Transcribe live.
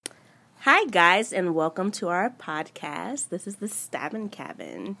Hi, guys, and welcome to our podcast. This is the Stabbing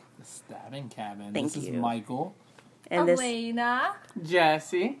Cabin. The Stabbing Cabin. Thank This you. is Michael. And Elena.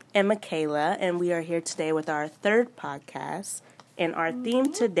 Jesse. And Michaela, and we are here today with our third podcast. And our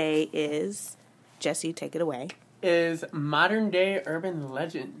theme today is, Jesse, take it away. Is modern day urban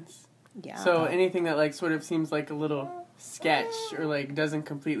legends. Yeah. So anything that like sort of seems like a little sketch or like doesn't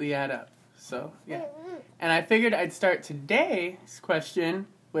completely add up. So yeah. And I figured I'd start today's question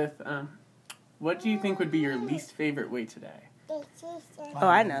with what do you think would be your least favorite way to die? Oh,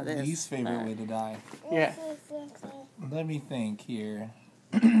 I know this. Least favorite way to die. Yeah. Let me think here.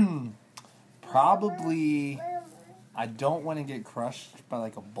 Probably, I don't want to get crushed by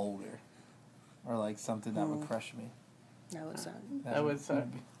like a boulder or like something that would crush me. That would suck. That would suck.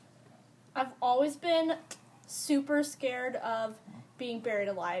 I've always been super scared of being buried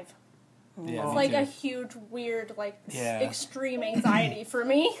alive. Yeah, It's me like too. a huge, weird, Yeah. extreme anxiety for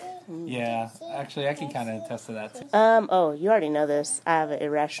me. Yeah, actually, I can kind of attest to that too. Oh, you already know this. I have an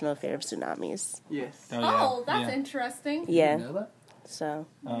irrational fear of tsunamis. Yes. Oh, that's interesting. Yeah. You know that? So,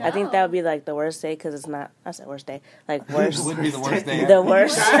 Oh. I think that would be like the worst day because it's not, I said worst day, like worst. It would be the worst day The ever.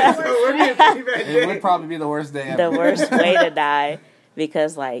 worst. It would probably be the worst day ever. The worst way to die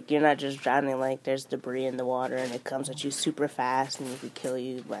because, like, you're not just drowning, like, there's debris in the water and it comes at you super fast and it could kill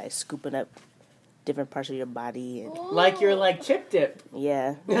you by scooping up different parts of your body. And, Like you're like Chip Dip.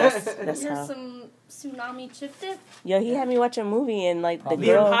 yeah, that's You're how. some Tsunami Chip Dip. Yo, he had me watch a movie and, like, Probably.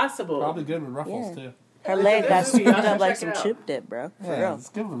 the The girl, Impossible. Probably good with ruffles Yeah. too. her leg got This is- scooped up like check some it out. chip dip, bro. For Yeah, real. it's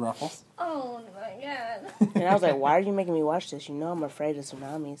good with ruffles. Oh my god. And I was like, why are you making me watch this? You know I'm afraid of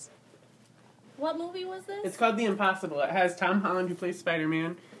tsunamis. What movie was this? It's called The Impossible. It has Tom Holland who plays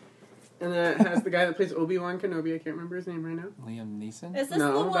Spider-Man. And then it has the guy that plays Obi-Wan Kenobi. I can't remember his name right now. Liam Neeson. Is this No,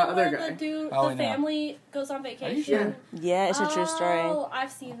 the the one other where guy. the dude, Oh, I the know. family goes on vacation? sure? Yeah, it's a true story. Oh,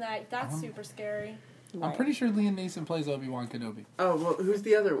 I've seen that. That's super scary. I'm pretty sure Liam Neeson plays Obi-Wan Kenobi. Oh, well, who's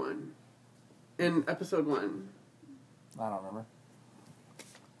the other one? In episode 1. I don't remember.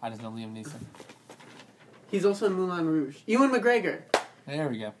 I just know Liam Neeson. He's also in Moulin Rouge. Ewan McGregor. There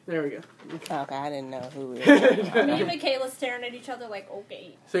we go. There we go. Okay, I didn't know who we were. Me and Michaela staring at each other like,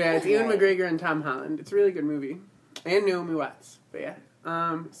 okay. So yeah, it's Ewan Right. McGregor and Tom Holland. It's a really good movie. And Naomi Watts. But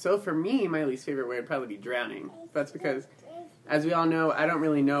yeah. So for me, my least favorite way would probably be drowning. That's because, as we all know, I don't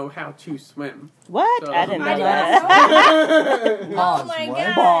really know how to swim. What? So- I didn't know I that. Oh Pause, my what?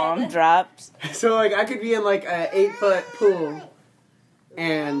 god. Bomb dropped. So like I could be in like a 8-foot pool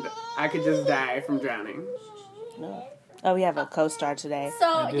and I could just die from drowning. No. Oh, we have a co-star today. So,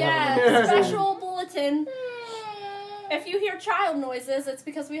 I do yeah, have a special bulletin. If you hear child noises, it's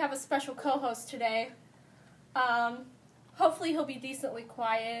because we have a special co-host today. Hopefully he'll be decently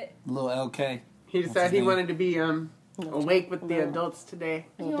quiet. Little LK. He What's decided his he name? wanted to be awake with the No. adults today.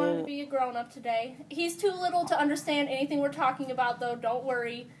 He We'll wanted do to it. be a grown-up today. He's too little to understand anything we're talking about, though. Don't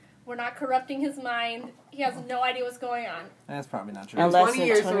worry. We're not corrupting his mind. He has no idea what's going on. That's probably not true. And Less 20 than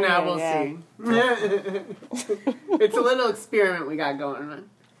years 20 from now, we'll years, see. It's a little experiment we got going on.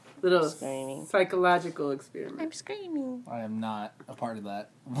 Little Screaming. psychological experiment. I'm screaming. I am not a part of that.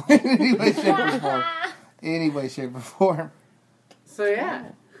 In any way, shape, or form. Any way, shape, or form. So yeah,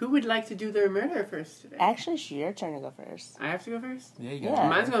 who would like to do their murder first today? Actually, it's your turn to go first. I have to go first? Yeah, you go. Yeah.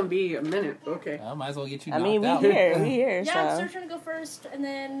 Mine's gonna be a minute. Okay. Well, might as well get you I knocked mean, we out. here, Yeah, so. I'm trying to go first, and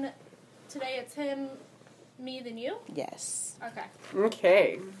then today it's him, me, then you. Yes. Okay.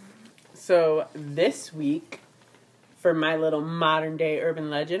 Okay. So this week, for my little modern day urban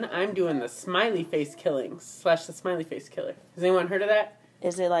legend, I'm doing the smiley face killings / the smiley face killer. Has anyone heard of that?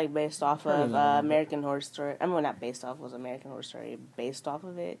 Is it like based off Heard of of that. American Horror Story? I mean, well, not based off, was American Horror Story based off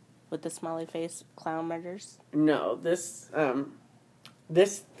of it with the smiley face clown murders? No, this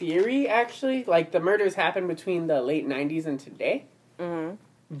theory actually, like the murders happened between the late 90s and today, Mm-hmm.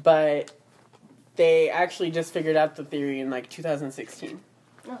 but they actually just figured out the theory in like 2016.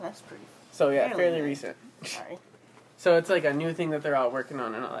 Oh, that's pretty. So yeah, Fairly fairly new. recent. Sorry. So it's like a new thing that they're all working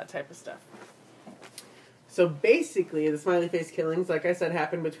on and all that type of stuff. So basically, the smiley face killings, like I said,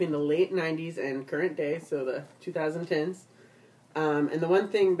 happened between the late 90s and current day, so the 2010s. And the one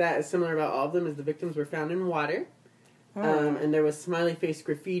thing that is similar about all of them is the victims were found in water. And there was smiley face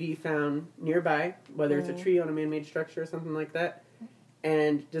graffiti found nearby, whether it's a tree on a man-made structure or something like that.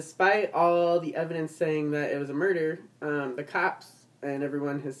 And despite all the evidence saying that it was a murder, the cops and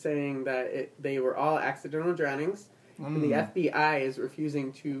everyone is saying that they were all accidental drownings. And the FBI is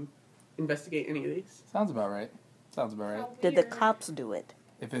refusing to investigate any of these. Sounds about right. Sounds about right. How Did the weird. cops do it?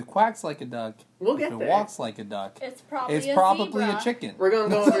 If it quacks like a duck, We'll if get it there. walks like a duck, It's probably it's a probably zebra. a chicken. We're going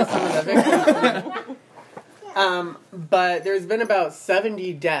to go over some of the victims. But there's been about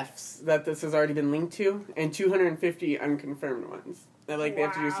 70 deaths that this has already been linked to, and 250 unconfirmed ones. They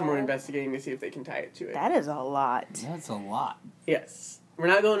have to do some more investigating to see if they can tie it to it. That is a lot. That's a lot. Yes. We're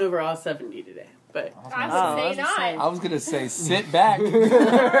not going over all 70 today, but... I would say not. I was going to say, sit back. Go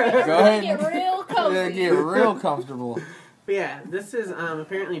ahead. ahead. Get real cozy. Get real comfortable. But yeah, this is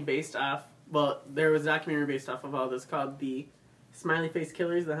apparently based off... Well, there was a documentary based off of all this called The Smiley Face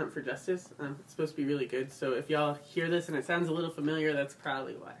Killers, The Hunt for Justice. It's supposed to be really good, so if y'all hear this and it sounds a little familiar, that's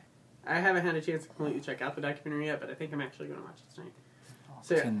probably why. I haven't had a chance to completely check out the documentary yet, but I think I'm actually going to watch it tonight.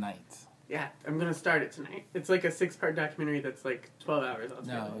 So, yeah. Tonight. Yeah, I'm going to start it tonight. It's like a 6-part documentary that's like 12 hours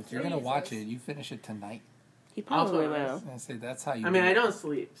altogether. No, if you're going to watch it, you finish it tonight. He probably will. I was gonna say, that's how you I don't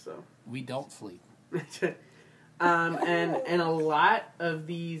sleep, so... We don't sleep. And a lot of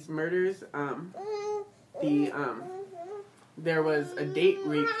these murders, there was a date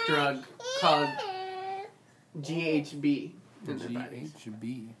rape drug called GHB in their bodies.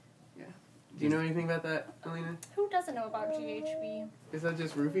 GHB. Yeah. Do you know anything about that, Elena? Who doesn't know about GHB? Is that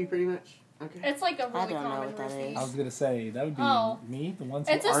just roofie, pretty much? Okay. It's like a really I don't know common what that roofie. I was gonna say that would be me, the ones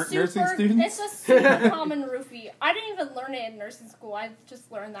who It's aren't nursing students. It's a super common roofie. I didn't even learn it in nursing school. I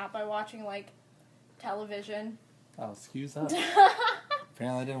just learned that by watching like television. Oh, excuse us.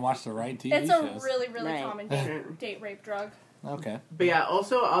 Apparently, I didn't watch the right TV It's shows. a really, really Right. common date rape drug. Okay. But yeah,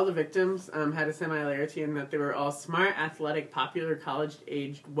 also all the victims had a similarity in that they were all smart, athletic, popular,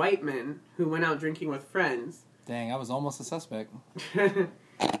 college-aged white men who went out drinking with friends. Dang, I was almost a suspect.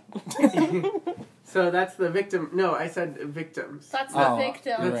 So that's the victim. No, I said victims. That's the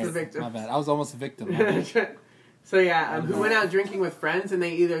victim. You're That's right. the victim. My bad. I was almost a victim. So yeah, who went out drinking with friends and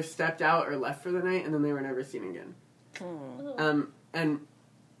they either stepped out or left for the night and then they were never seen again. And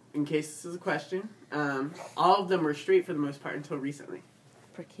in case this is a question, all of them were straight for the most part until recently.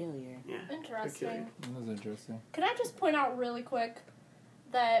 Peculiar. Yeah. Interesting. That was interesting. Can I just point out really quick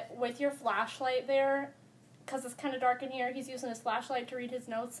that with your flashlight there, because it's kind of dark in here, he's using his flashlight to read his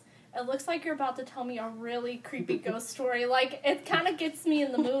notes. It looks like you're about to tell me a really creepy ghost story. Like, it kind of gets me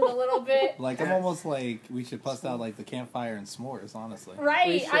in the mood a little bit. Like, I'm almost like, we should bust out, like, the campfire and s'mores, honestly.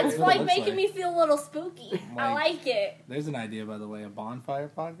 Right. should. It's That's what it like looks making like. me feel a little spooky. I like it. There's an idea, by the way, a bonfire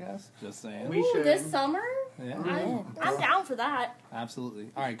podcast. Just saying. We Ooh, should. this summer? Yeah. I'm down for that. Absolutely.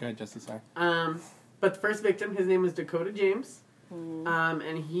 All right, go ahead, Justice. Sorry. But the first victim, his name was Dakota James.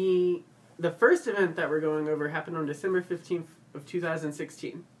 And the first event that we're going over happened on December 15th of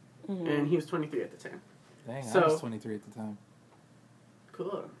 2016. And he was 23 at the time. Dang, I So- was 23 at the time.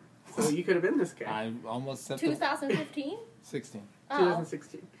 Cool. So you could have been this guy. I almost said 2015? 16. Oh.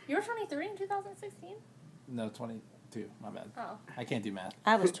 2016. You were 23 in 2016? No, 22. My bad. Oh. I can't do math.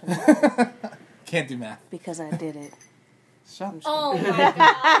 I was 20 Can't do math. because I did it. Shut up. Oh my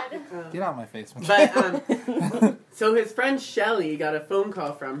god. Get out of my face. But, so his friend Shelly got a phone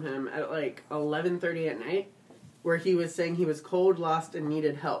call from him at like 11:30 at night where he was saying he was cold, lost, and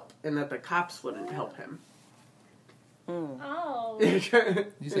needed help, and that the cops wouldn't help him. Oh.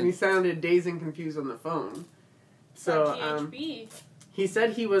 And he sounded dazed and confused on the phone. So, GHB. he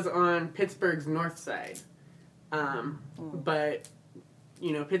said he was on Pittsburgh's north side. But,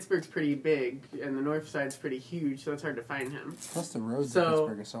 you know, Pittsburgh's pretty big, and the north side's pretty huge, so it's hard to find him. Plus, the roads So, in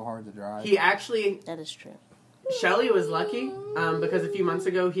Pittsburgh are so hard to drive. He actually... That is true. Shelly was lucky because a few months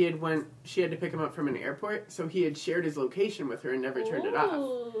ago she had to pick him up from an airport, so he had shared his location with her and never turned it off.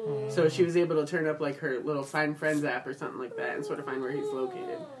 Ooh. So she was able to turn up like her little Find Friends app or something like that and sort of find where he's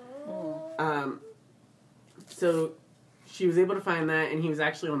located. So she was able to find that, and he was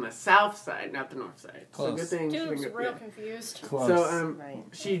actually on the south side, not the north side. Close. So good thing. she Dude's didn't real get, confused. Close. So Right.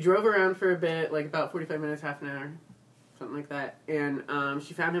 she drove around for a bit, like about 45 minutes, half an hour, something like that, and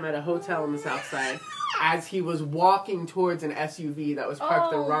she found him at a hotel on the south side as he was walking towards an SUV that was parked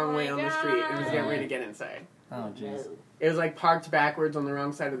the Oh wrong my way on the street and was getting God. ready to get inside. Oh, jeez. It was like parked backwards on the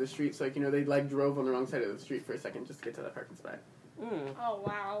wrong side of the street, so like, you know, they like drove on the wrong side of the street for a second just to get to that parking spot. Oh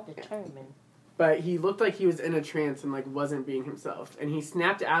wow. Determined. But he looked like he was in a trance and like wasn't being himself, and he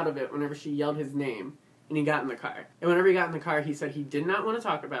snapped out of it whenever she yelled his name, and he got in the car. And whenever he got in the car, he said he did not want to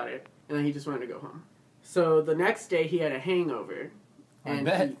talk about it, and then he just wanted to go home. So the next day he had a hangover. I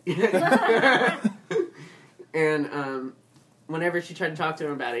bet. And whenever she tried to talk to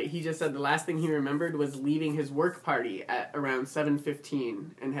him about it, he just said the last thing he remembered was leaving his work party at around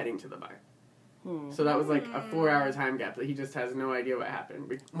 7:15 and heading to the bar. So that was like a 4-hour time gap that he just has no idea what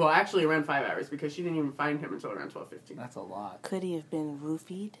happened. Well, actually around 5 hours because she didn't even find him until around 12:15. That's a lot. Could he have been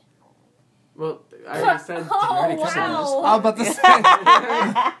roofied? Well, I already said. Oh, covered wow. this. I was about to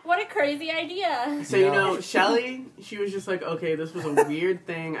say. What a crazy idea. So, you know, Shelly, she was just like, okay, this was a weird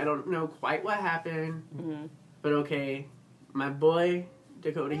thing. I don't know quite what happened. But okay, my boy,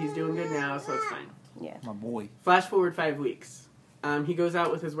 Dakota, he's doing good now, so it's fine. Yeah. My boy. Flash forward 5 weeks. He goes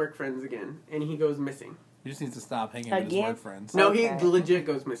out with his work friends again, and he goes missing. He just needs to stop hanging with his Again? work friends. No, Okay. he legit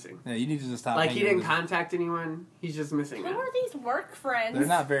goes missing. Yeah, you need to just stop Like, hanging he didn't with his... contact anyone. He's just missing Who now. are these work friends? They're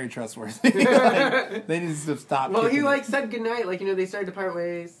not very trustworthy. Like, they need to stop. Well, he, kicking like, it. said goodnight. Like, you know, they started to part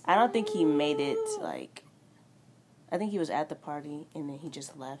ways. I don't think he made it, like... I think he was at the party, and then he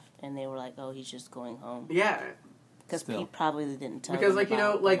just left, and they were like, oh, he's just going home. Yeah. Because Still. he probably didn't tell Because, them like, you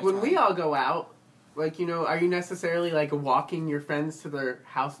know, about like, the when time. we all go out, like, you know, are you necessarily, like, walking your friends to their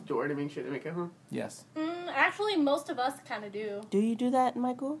house door to make sure they make it home? Yes. Actually, most of us kind of do. Do you do that,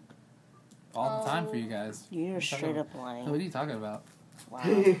 Michael? All the time for you guys. You're What straight up What lying. are you talking about? Wow.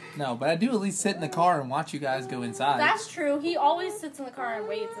 No, but I do at least sit in the car and watch you guys go inside. That's true. He always sits in the car and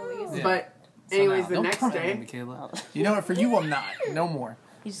waits at least. Yeah. But, anyways, Somehow. the Don't next come at me, day... Michaela. Oh. You know what? For you, I'm not. No more.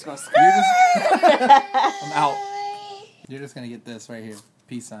 He's just gonna You're scream. just... I'm out. You're just gonna get this right here.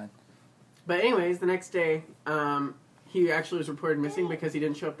 Peace sign. But anyways, the next day, he actually was reported missing because he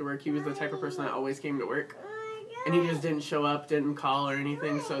didn't show up to work. He was the type of person that always came to work. And he just didn't show up, didn't call or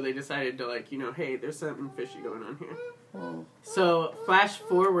anything, so they decided to, like, you know, hey, there's something fishy going on here. Mm. So, flash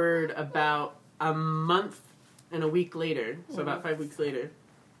forward about a month and a week later, so about 5 weeks later,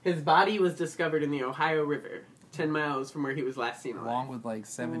 his body was discovered in the Ohio River, 10 miles from where he was last seen alive. Along with like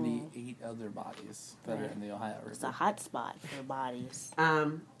 78 other bodies that are in the Ohio River. It's a hot spot for bodies.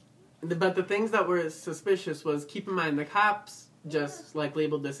 But the things that were suspicious was, keep in mind, the cops just, like,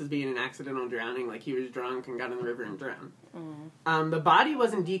 labeled this as being an accidental drowning, like he was drunk and got in the river and drowned. The body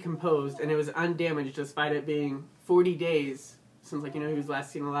wasn't decomposed, and it was undamaged despite it being 40 days since, like, you know, he was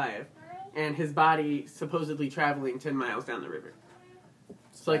last seen alive, and his body supposedly traveling 10 miles down the river.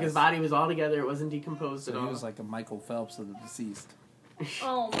 So, like, his body was all together, it wasn't decomposed So at he all. was like a Michael Phelps of the deceased.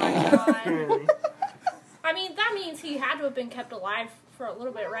 Oh my god. Apparently. I mean, that means he had to have been kept alive for a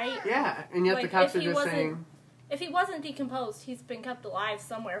little bit, right? Yeah, and yet Like, the cops if are he just wasn't- saying... If he wasn't decomposed, he's been kept alive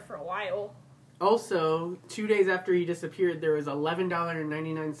somewhere for a while. Also, 2 days after he disappeared, there was a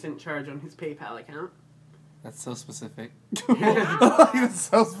 $11.99 charge on his PayPal account. That's so specific. That's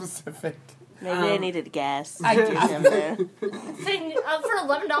so specific. Maybe they needed gas. I to do. get him there. Saying for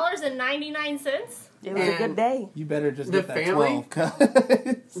 $11.99? It was a good And day. You better just The get that family? 12.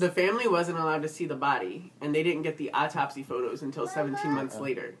 'cause- The family wasn't allowed to see the body, and they didn't get the autopsy photos until 17 months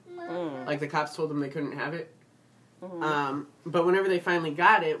later. Like, the cops told them they couldn't have it. But whenever they finally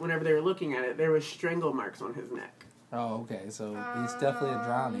got it, whenever they were looking at it, there was strangle marks on his neck. Oh, okay. So he's definitely a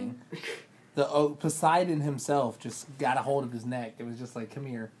drowning. Poseidon himself just got a hold of his neck. It was just like, come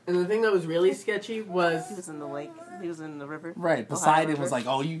here. And the thing that was really sketchy was... He was in the lake. He was in the river. Right. Ohio Poseidon River. was like,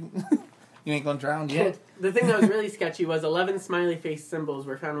 oh, you you ain't gonna drown yet. The thing that was really sketchy was 11 smiley face symbols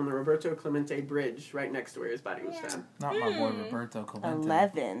were found on the Roberto Clemente Bridge right next to where his body was found. Not my boy Roberto Clemente.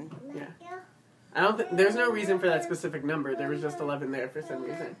 11. Yeah. I don't think... There's no reason for that specific number. There was just 11 there for some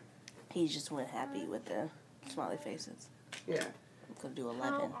reason. He just went happy with the smiley faces. Yeah. I'm gonna do How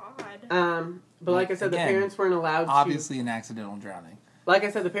 11. odd. But like I said, Again, the parents weren't allowed to... Obviously an accidental drowning. Like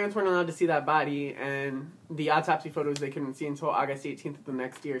I said, the parents weren't allowed to see that body, and the autopsy photos they couldn't see until August 18th of the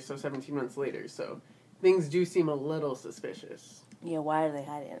next year, so 17 months later. So things do seem a little suspicious. Yeah, why are they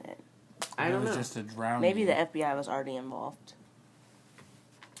hiding it? I don't It was know. just a drowning. Maybe the FBI was already involved.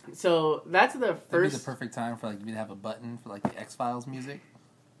 So that's the That'd be first... the perfect time for like me to have a button for like the X-Files music.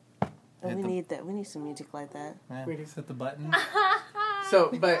 Oh, Hit we the- need that. We need some music like that. Yeah, Wait. just hit the button. So,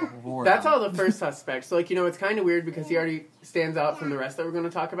 but We'll that's work on all the first suspect. So, like, you know, it's kind of weird because he already stands out from the rest that we're going to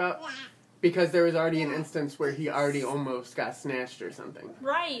talk about. Because there was already an instance where he already almost got snatched or something.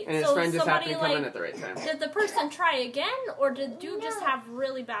 Right. And his so friend just happened somebody, to come in like, at the right time. did the person try again, or did you just have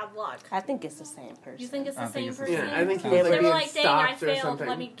really bad luck? I think it's the same person. You think it's I the think same it's the person? same. Yeah, I think he They was They like were being like, dang, I stalked or failed, something.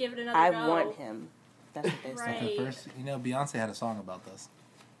 let me give it another I go. want him. That's what they said. Right. If at first, you know, Beyonce had a song about this.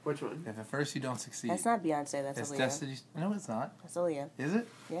 Which one? If at first you don't succeed, That's not Beyonce. That's it's Aaliyah. destiny. No, it's not. That's Aaliyah. Is it?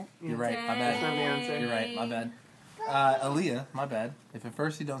 Yeah. You're right. My It's not bad. Beyonce. You're right. My bad. Aaliyah, my bad. If at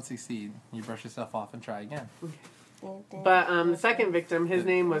first you don't succeed, you brush yourself off and try again. But the second victim, his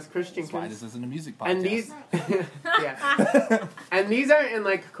name was Chris That's why Jenkins. this isn't a music podcast. And these... yeah. And these aren't in,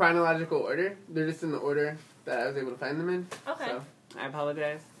 like, chronological order. They're just in the order that I was able to find them in. Okay. So, I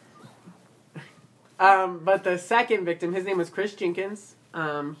apologize. But the second victim, his name was Chris Jenkins.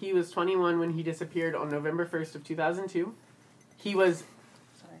 He was 21 when he disappeared on November 1st of 2002. He was...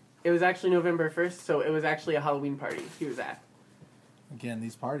 Sorry. It was actually November 1st, so it was actually a Halloween party he was at. Again,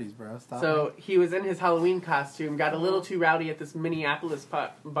 these parties, bro. Stop. So he was in his Halloween costume, got a little too rowdy at this Minneapolis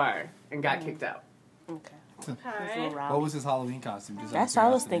bar, and got kicked out. Okay. Okay. What was his Halloween costume? Just out of That's what I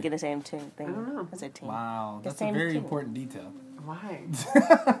was curiosity. thinking. The same thing. I don't know. That's a team. Wow, The that's a same very team. important detail. Why?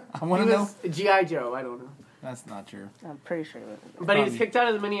 I want He to know. was G.I. Joe. I don't know. That's not true. I'm pretty sure it was. But he was Probably- kicked out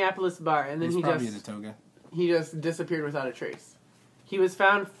of the Minneapolis bar, and then He's he probably in a just toga. disappeared without a trace. He was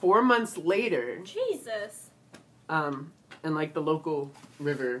found 4 months later, Jesus. in like the local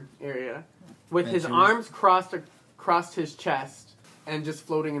river area, with Yeah, his she was- arms crossed his chest and just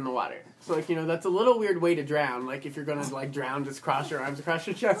floating in the water. So like that's a little weird way to drown. Like if you're gonna like drown, just cross your arms across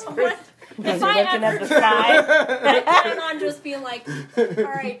your chest. What? Because If you're I looking at ever the sky. I plan on just being like,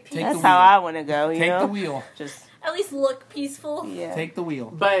 alright, peace. Take That's the how wheel. I want to go. You Take know, the wheel. just At least look peaceful. yeah. Take the wheel.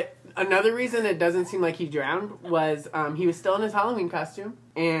 But another reason it doesn't seem like he drowned was he was still in his Halloween costume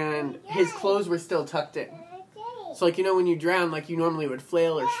and his clothes were still tucked in. So like when you drown, like you normally would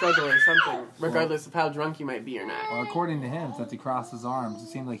flail or struggle or something, regardless of how drunk you might be or not. Well, according to him, since he crossed his arms, it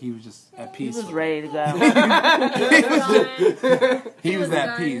seemed like he was just at He peace. was ready to go. He was was at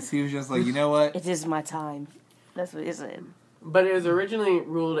done. peace. He was just like, you know what? It is my time. That's what he said. But it was originally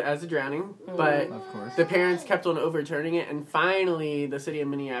ruled as a drowning, but Of course. the parents kept on overturning it, and finally the city of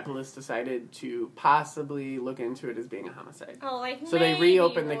Minneapolis decided to possibly look into it as being a homicide. Oh, like So they maybe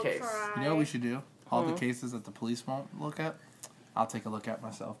reopened the we'll case. try. You know what we should do? All the cases that the police won't look at, I'll take a look at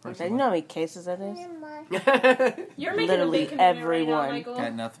myself You personally. know how many cases that is? You're making Literally a big commitment everyone. right now, Michael.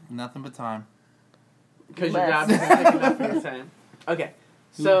 Got nothing but time. Because your Less. job isn't taking up your time. Okay,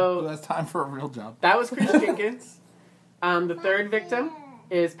 Who so has time for a real job? that was Chris Jenkins. The third victim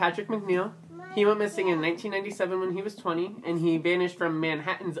is Patrick McNeil. He went missing in 1997 when he was 20, and he vanished from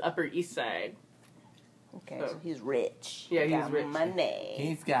Manhattan's Upper East Side. Okay, so he's rich. Yeah, He he's got rich. Money.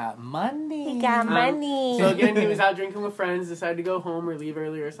 He's got money. He got money. So again, he was out drinking with friends, decided to go home or leave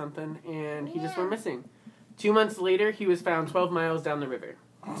early or something, and he just went missing. 2 months later, he was found 12 miles down the river,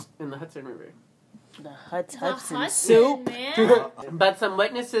 in the Hudson River. The Hudson Hudson, soup. man. But some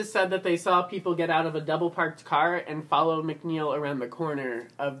witnesses said that they saw people get out of a double-parked car and follow McNeil around the corner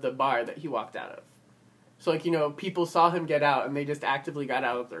of the bar that he walked out of. So, like, people saw him get out, and they just actively got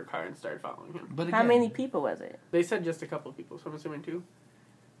out of their car and started following him. But again, How many people was it? They said just a couple of people, so I'm assuming 2.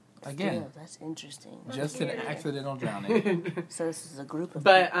 Again, Still, that's interesting. just an accidental drowning. So this is a group of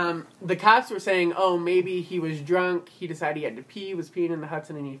But people. the cops were saying, oh, maybe he was drunk, he decided he had to pee, was peeing in the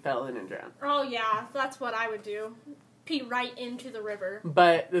Hudson, and he fell in and drowned. Oh, yeah, that's what I would do. Pee right into the river.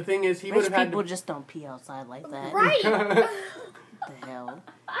 But the thing is, he would Rich have had people to... just don't pee outside like that. Right! What the hell?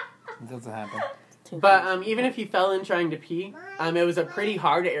 It doesn't happen. Too But even if he fell in trying to pee, it was a pretty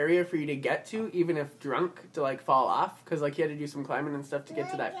hard area for you to get to, even if drunk, to like fall off, because like you had to do some climbing and stuff to get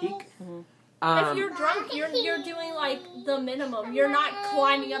to that peak. If you're drunk, you're doing like the minimum. You're not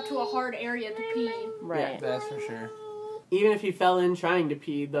climbing up to a hard area to pee. right. That's for sure. Even if he fell in trying to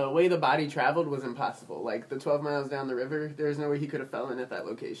pee, the way the body traveled was impossible. Like the 12 miles down the river, there's no way he could have fell in at that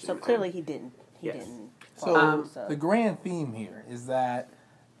location. So clearly he didn't. He Yes. didn't. So fall, the grand theme here is that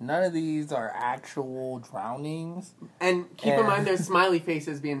none of these are actual drownings. And keep in Yeah. mind, there's smiley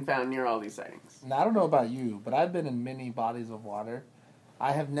faces being found near all these sightings. Now, I don't know about you, but I've been in many bodies of water.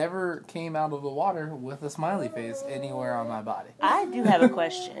 I have never came out of the water with a smiley face anywhere on my body. I do have a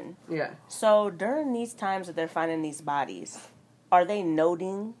question. Yeah. So during these times that they're finding these bodies, are they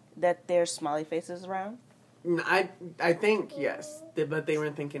noting that there's smiley faces around? I think yes, but they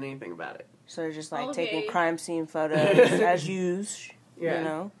weren't thinking anything about it. So they're just like Okay. taking crime scene photos as used. Yeah. You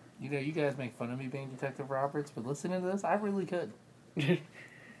know? You guys make fun of me being Detective Roberts, but listening to this, I really could.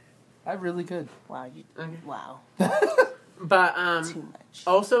 I really could. Wow. Okay. Wow. But Too much.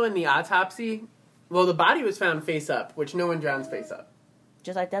 also in the autopsy, well, the body was found face up, which no one drowns face up.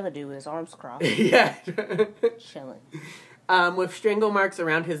 Just like the other dude with his arms crossed, Yeah. chilling. With strangle marks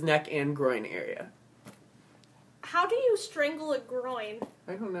around his neck and groin area. How do you strangle a groin?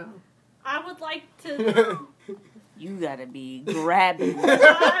 I don't know. I would like to. You gotta be grabbing I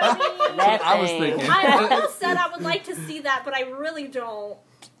that I was thing. thinking. I almost said I would like to see that, but I really don't.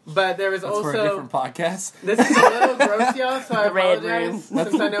 But there was That's for a also... different podcast. This is a little gross, y'all, so I The red apologize, room.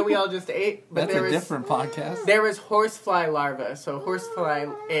 since I know we all just ate. But That's there a was different podcast. there was horsefly larvae, so horsefly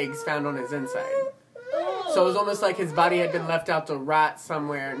eggs found on his inside. So it was almost like his body had been left out to rot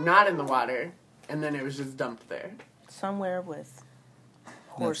somewhere, not in the water, and then it was just dumped there. Somewhere with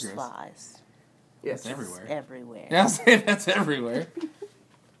gross. horseflies Yes. That's everywhere. everywhere. Yeah, I'll say that's everywhere.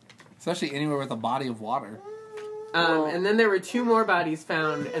 Especially anywhere with a body of water. And then there were 2 more bodies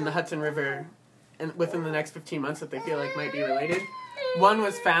found in the Hudson River within the next 15 months that they feel like might be related. One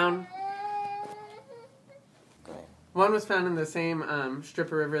was found Go ahead. One was found in the same strip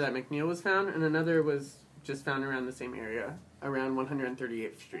of river that McNeil was found, and another was just found around the same area, around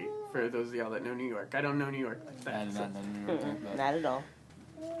 138th Street, for those of y'all that know New York. I don't know New York like that. I do not know New York like that. Not at all.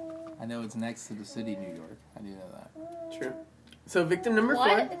 I know it's next to the city, New York. I do know that. True. So victim number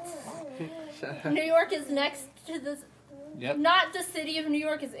What? 4. Shut up. New York is next to the... Yep. Not the city of New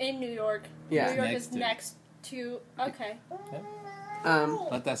York is in New York. Yeah. New York Next is to. next to... Okay.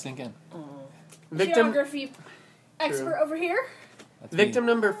 Let that sink in. Victim Geography expert over here. That's victim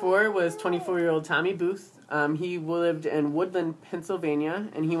me. number 4 was 24-year-old Tommy Booth. He lived in Woodland, Pennsylvania,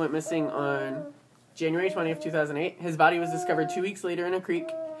 and he went missing on January 20th, 2008. His body was discovered 2 weeks later in a creek.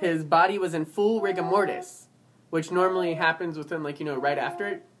 His body was in full rigor mortis, which normally happens within, right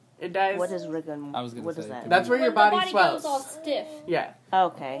after it dies. What is rigor? I was gonna What say, is that? That's where your When the body swells. goes all stiff. Yeah.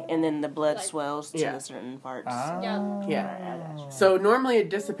 Okay, and then the blood Like- swells to Yeah. the certain parts. Yeah. Yeah. So normally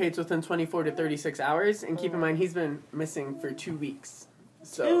it dissipates within 24 to 36 hours, and keep in mind he's been missing for 2 weeks.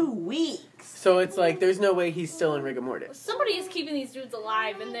 2 weeks. So it's like there's no way he's still in rigor mortis. Somebody is keeping these dudes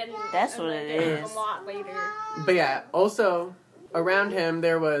alive, and then That's and what then it getting is. A lot later. But yeah, also around him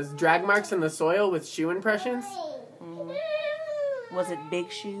there was drag marks in the soil with shoe impressions. Was it big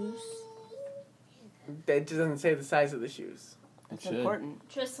shoes? That doesn't say the size of the shoes. That's should. important.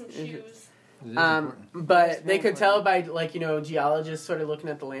 Just some shoes. It is important. But they could tell by geologists sort of looking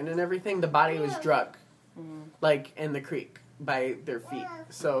at the land and everything, the body was drug, in the creek by their feet.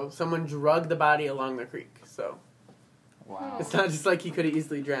 So someone drugged the body along the creek. So Wow. it's not just like he could have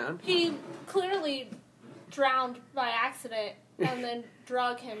easily drowned. He clearly drowned by accident and then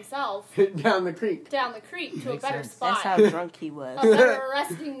drug himself Down the creek. down the creek to a Makes better sense. spot. That's how drunk he was. A better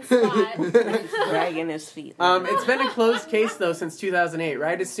resting spot. Dragging his feet. It's been a closed case though since 2008.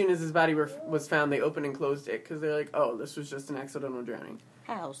 Right as soon as his body was found, they opened and closed it because they're like, "Oh, this was just an accidental drowning."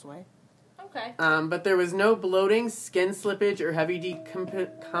 Houseway. Okay. But there was no bloating, skin slippage, or heavy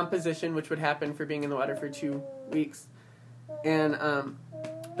decomposition, which would happen for being in the water for 2 weeks. And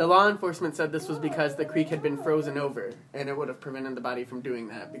the law enforcement said this was because the creek had been frozen over, and it would have prevented the body from doing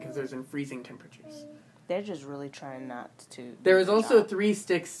that because it was in freezing temperatures. They're just really trying not to. There was also 3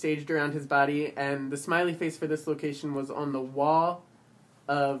 sticks staged around his body, and the smiley face for this location was on the wall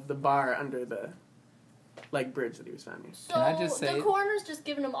of the bar under the bridge that he was found in. So Can I just say- the coroner's just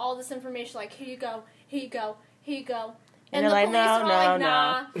giving him all this information, like, here you go, here you go, here you go. And the they're like, police are all no, like, no.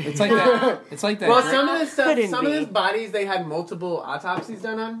 nah. It's like Nah. that. It's like that. Well, Drake- some of this stuff, Couldn't some of be. his bodies, they had multiple autopsies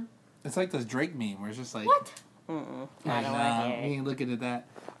done on. It's like this Drake meme where it's just like, What? Mm-mm. I like, don't nah, like we it. ain't looking at that.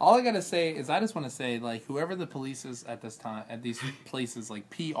 All I gotta say is I just want to say whoever the police is at this time at these places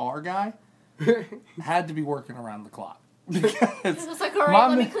PR guy had to be working around the clock It because was like, all My right,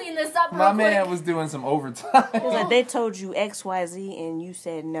 let me man- clean this up real my quick. man was doing some overtime. It's like they told you XYZ and you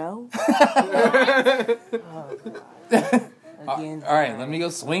said no. Again. All right, let me go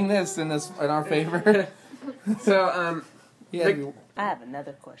swing this in our favor. So, Yeah, Vic- I have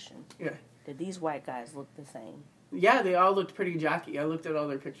another question. Yeah. Did these white guys look the same? yeah, they all looked pretty jockey. I looked at all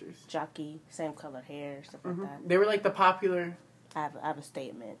their pictures. Jockey, same color hair, stuff like that. They were like the popular. I have a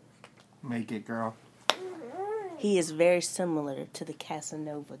statement. make it, girl. He is very similar to the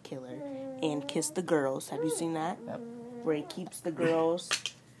Casanova killer in Kiss the Girls. Have you seen that? Yep. Where he keeps the girls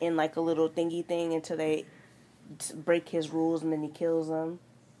in like a little thingy thing until they break his rules and then he kills them.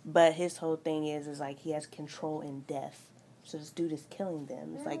 But his whole thing is like he has control in death. So this dude is killing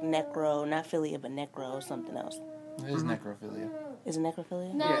them. It's like necro, not philia, but necro or something else. It is necrophilia. Is it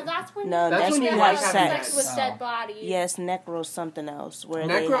necrophilia? No, Yeah. that's when No, That's that's when when you you like have having sex. with Oh. dead bodies. Yes, necro's something else. Where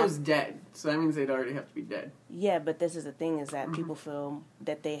Necro's they have, dead, so that means they'd already have to be dead. yeah, but this is the thing is that people feel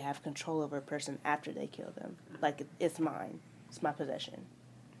that they have control over a person after they kill them. Like, it's mine. It's my possession.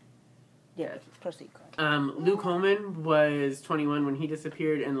 Yeah, proceed, Clark. Luke Holman was 21 when he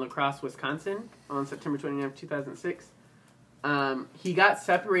disappeared in La Crosse, Wisconsin on September 29th, 2006. He got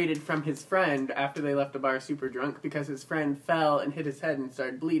separated from his friend after they left the bar super drunk because his friend fell and hit his head and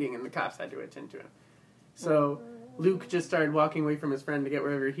started bleeding and the cops had to attend to him. So Luke just started walking away from his friend to get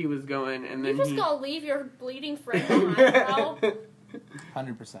wherever he was going, and then You just he... gonna leave your bleeding friend behind, bro?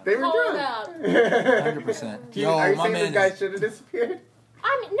 100%. They were Hold drunk. up. 100%. Are you my saying man this guy is- should have disappeared?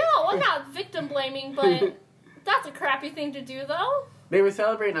 I mean, no, I'm not victim blaming, but that's a crappy thing to do, though. They were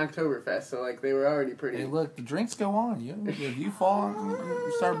celebrating Oktoberfest, so like they were already pretty... Hey, look, the drinks go on. If you fall,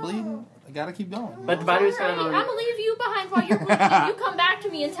 you start bleeding, you gotta keep going. But the body was Alright, found I'm on... gonna leave you behind while you're bleeding. You come back to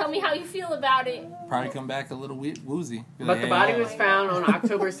me and tell me how you feel about it. Probably come back a little woozy. Be But like, the hey, body yo. was found on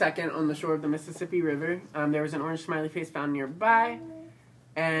October 2nd on the shore of the Mississippi River. There was an orange smiley face found nearby.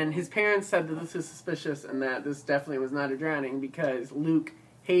 And his parents said that this was suspicious and that this definitely was not a drowning because Luke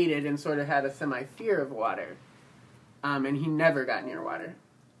hated and sort of had a semi-fear of water. And he never got near water.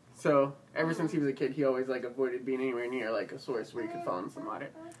 So ever since he was a kid, he always like avoided being anywhere near like a source where he could fall in some water.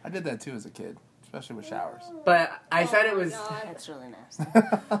 I did that too as a kid, especially with showers. But I said it was. God. That's really nasty.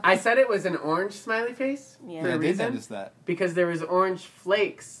 I said it was an orange smiley face Yeah. for Yeah, a I did reason notice that. because there was orange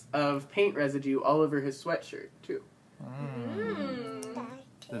flakes of paint residue all over his sweatshirt too.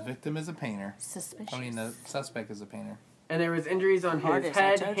 The victim is a painter. Suspicious. I mean, the suspect is a painter. And there was injuries on his Artist, I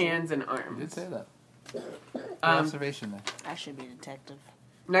head, told you. hands, and You arms. did say that. Good Um, observation there. I should be a detective.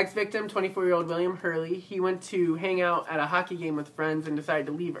 Next victim, 24-year-old William Hurley. He went to hang out at a hockey game with friends and decided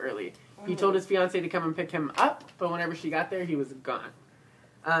to leave early. He told his fiancée to come and pick him up, but whenever she got there, he was gone.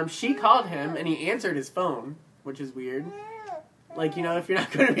 She called him, and he answered his phone, which is weird. Like, you know, if you're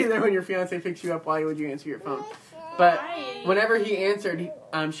not going to be there when your fiancé picks you up, why would you answer your phone? But Right. whenever he answered,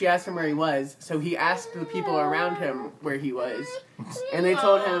 she asked him where he was, so he asked the people around him where he was, and they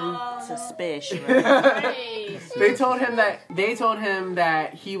told him... Suspicious. Right. They told him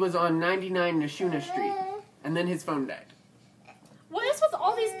that he was on 99 Nashuna Street, and then his phone died. What is with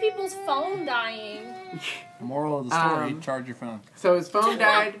all these people's phone dying? Moral of the story, Um, charge your phone. So his phone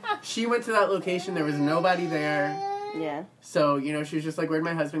died. She went to that location. There was nobody there. Yeah. So, you know, she was just like, where'd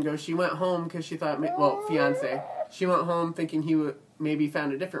my husband go? She went home because she thought, well, fiance. She went home thinking he would maybe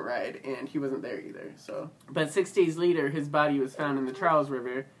found a different ride, and he wasn't there either. So, but 6 days later, his body was found in the Charles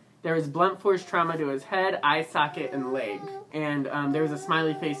River. There was blunt force trauma to his head, eye socket, and leg. And there was a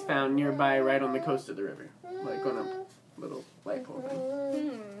smiley face found nearby right on the coast of the river. Like on a little light pole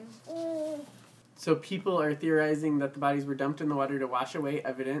thing. So people are theorizing that the bodies were dumped in the water to wash away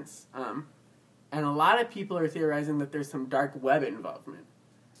evidence. And a lot of people are theorizing that there's some dark web involvement.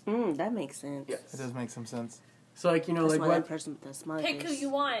 That makes sense. It Yes. does make some sense. So, like, you know, That's like why what... that person with the smiley Pick who face. you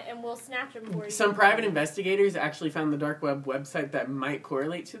want, and we'll snatch him for you. Some private investigators actually found the dark web website that might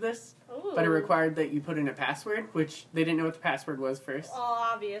correlate to this, Ooh. but it required that you put in a password, which they didn't know what the password was first. Oh,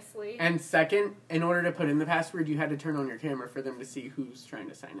 obviously. And second, in order to put in the password, you had to turn on your camera for them to see who's trying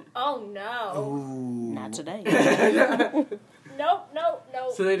to sign it. Oh no. Ooh. Not today. Nope, nope,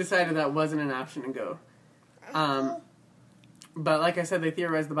 nope. So they decided that wasn't an option to go. But like I said, they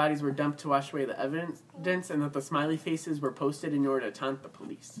theorized the bodies were dumped to wash away the evidence and that the smiley faces were posted in order to taunt the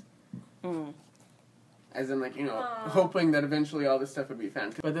police. As in, like, you know, hoping that eventually all this stuff would be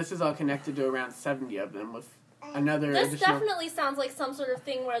found. But this is all connected to around 70 of them with another This additional... definitely sounds like some sort of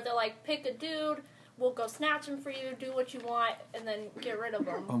thing where they're like, pick a dude, we'll go snatch him for you, do what you want, and then get rid of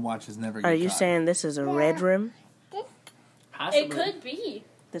him. And watches never get Are you caught. saying this is a red rim? Possibly. It could be.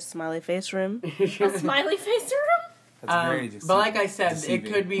 The smiley face rim? A smiley face room? That's very but like I said, deceiving.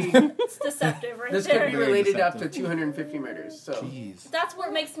 it could be... It's deceptive right this there. could be Very related to up to deceptive. 250 murders, so... Jeez. That's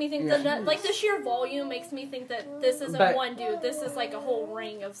what makes me think Yeah. that, like, the sheer volume makes me think that this isn't But- one dude. This is, like, a whole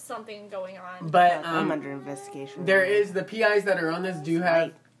ring of something going on. But I'm under investigation. there is... The PIs that are on this do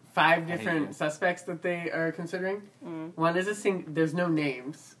have 5 hate different it. suspects that they are considering. One is a there's no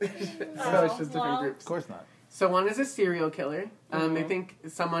names. so it's just different well. groups. Of course not. So one is a serial killer. They think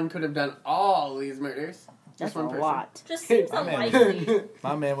someone could have done all these murders. That's Just one a person. lot. Just seems I mean- unlikely.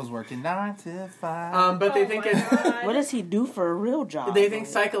 My man was working 9 to 5. But they Oh think my it's... God. What does he do for a real job? They think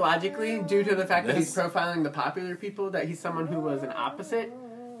psychologically, due to the fact that he's This- profiling the popular people, that he's someone who was an opposite.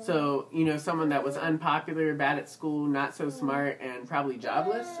 So, you know, someone that was unpopular, bad at school, not so smart, and probably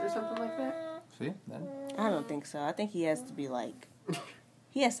jobless or something like that. See? Then. I don't think so. I think he has to be like,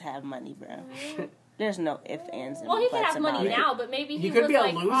 he has to have money, bro. There's no ifs, ands, and Well, he could buts have money about it. now, but maybe he could was be a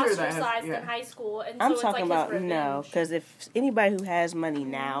like loser that has- ostracized yeah. in high school, and I'm so it's talking like about his no, revenge. because if anybody who has money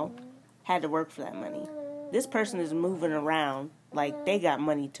now had to work for that money, this person is moving around like they got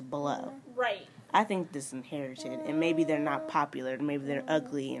money to blow. Right. I think this is inherited, and maybe they're not popular, maybe they're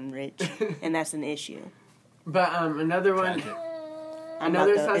ugly and rich, and that's an issue. But another one, Tragic. I'm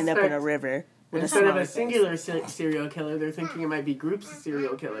Another about to end up in a suspect- river with instead of smiley a face. singular serial killer, they're thinking it might be groups of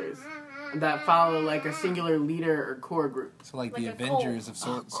serial killers that follow like a singular leader or core group. So like, Like the a Avengers of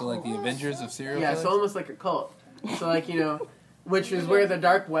so like the Avengers of serial Yeah, killers. so almost like a cult. So like, you know, which is where the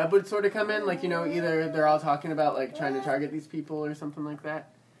dark web would sort of come in. Like, you know, either they're all talking about like trying to target these people or something like that.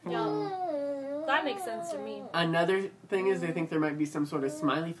 Yeah. That makes sense to me. Another thing is they think there might be some sort of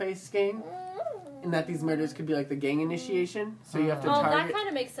smiley face gang, and that these murders could be like the gang initiation. So you have to Oh, that target. kind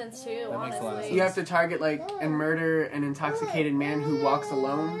of makes sense too, That makes a lot of honestly. You have to target like and murder an intoxicated man who walks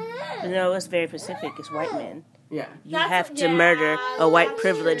alone. No, it's very specific. It's white men. Yeah. You That's- have to yeah, murder a white that's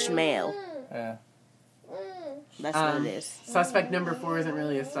privileged true. male. Yeah. That's what it is. Suspect number 4 isn't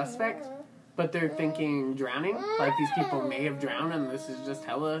really a suspect, but they're thinking drowning. Like these people may have drowned, and this is just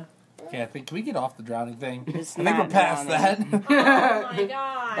hella. Okay, I think can we get off the drowning thing? It's I think we're not past drowning. that. Oh my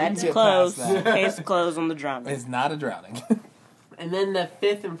god. That's get closed. past that. Case closed on the drama. It's not a drowning. And then the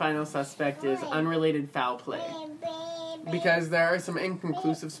fifth and final suspect is unrelated foul play. Because there are some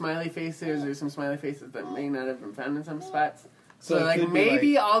inconclusive smiley faces, or some smiley faces that may not have been found in some spots. So it like could be,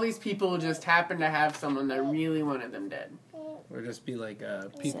 maybe all these people just happen to have someone that really wanted them dead. Or just be like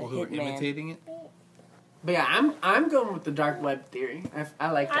people a who are hitman. imitating it. But yeah, I'm going with the dark web theory.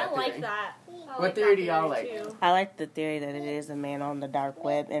 I like that I like theory. that. What theory do y'all like? Too. I like the theory that it is a man on the dark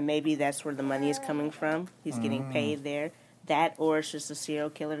web, and maybe that's where the money is coming from. He's getting paid there. That, or it's just a serial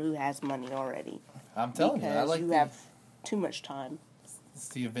killer who has money already. I'm telling because you, I like you have too much time. it's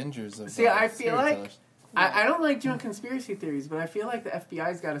the Avengers of See, I feel serial like killers. I don't like doing conspiracy theories, but I feel like the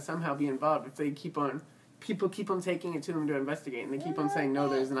FBI's got to somehow be involved if they people keep on taking it to them to investigate, and they keep on saying no,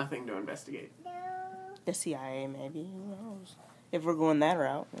 there's nothing to investigate. The CIA, maybe. Who knows? If we're going that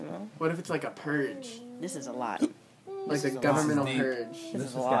route, What if it's like a purge, This is a lot. like a is governmental deep. purge? This is a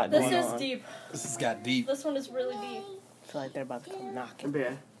has lot. got This going is on. deep. This has got deep. This one is really deep. I feel like they're about to come knocking. But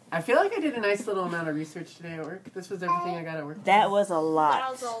yeah, I feel like I did a nice little amount of research today at work. This was everything I got at work. That was a lot.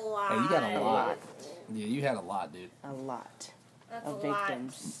 That was a lot. Hey, you got a lot. Yeah, you had a lot, dude. A lot That's of a lot.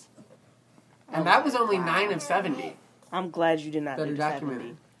 victims. And that was only 9 of 70 I'm glad you did not that do are 70.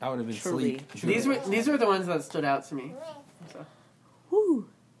 documented. I would have been Truly. sleep. These were the ones that stood out to me. So. Whew.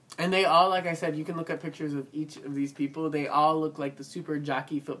 And they all, like I said, you can look at pictures of each of these people. They all look like the super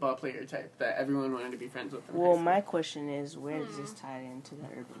jockey football player type that everyone wanted to be friends with. in high Well, school. my question is, where does this tie into the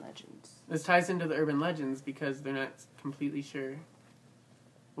urban legends? This ties into the urban legends because they're not completely sure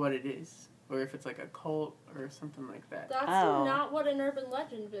what it is. Or if it's like a cult or something like that. That's Oh. not what an urban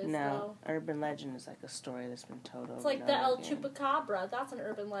legend is, No, urban legend is like a story that's been told over though. It's like and the over El again. Chupacabra. That's an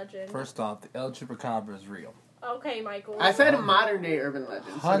urban legend. First off, the El Chupacabra is real. Okay, Michael. I said a modern day urban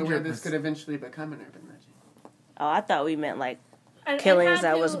legend, so to where this 100%. could eventually become an urban legend. Oh, I thought we meant like And it killings had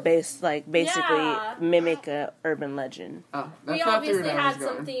that was to- basically Yeah. mimic a urban legend. Oh, that's We not the obviously route I was had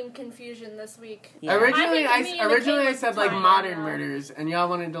some going. theme confusion this week. Yeah. Originally, I think me and originally I Caleb said like tied modern it up. murders, and y'all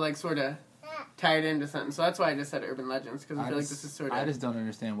wanted to like sort of tie it into something. So that's why I just said urban legends because I feel like this is sort of. I just don't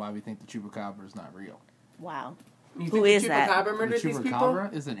understand why we think the Chupacabra is not real. Wow. You Who think the is that? Chupacabra The murdered these people?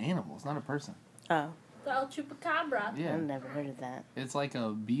 Chupacabra is an animal. It's not a person. Oh, The El Chupacabra. Yeah, I've never heard of that. it's like a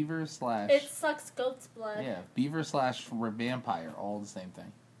beaver slash. It sucks goat's blood. Yeah, beaver slash vampire, all the same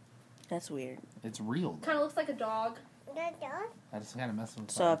thing. That's weird. It's real. Kind of looks like a dog. I just kind of messing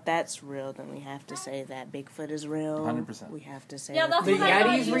with. So if that's real, then we have to say that Bigfoot is real. 100%. We have to say Yeah, that's The what I thought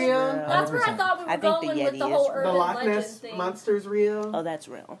Yeti's you- real? That's where I 100%. thought we were I think the going with the Yeti whole is urban The Loch legend Ness thing. monster's real. Oh, that's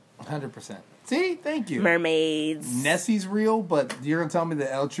real. 100%. See, thank you. Mermaids. Nessie's real, but you're gonna tell me the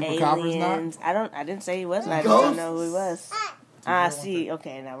El Chupacabra's not? Aliens. I didn't say he wasn't. I just Ghosts? don't know who he was. See.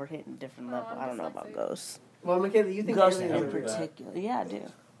 Okay, now we're hitting a different Oh, level. I'm I don't know about dyslexic. ghosts. Well, Michaela, you think Ghosts aliens in are real? particular. Yeah, I do.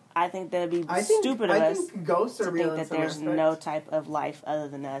 I think that'd be I think, stupid of I us think ghosts are to real think in that some there's aspect. no type of life other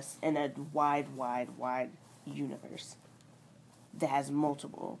than us in a wide universe that has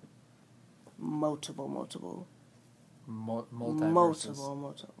multiple Multiverses.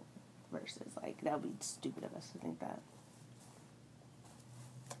 verses. Like, that would be stupid of us to think that.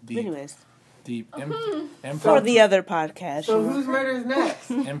 Deep. Anyways, Deep. for Impromptu, the other podcast, So you know, whose murder is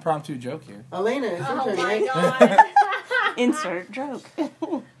next? impromptu joke here. Elena, it's your Oh turn, my right? god. insert joke.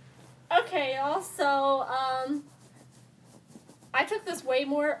 Okay, also, I took this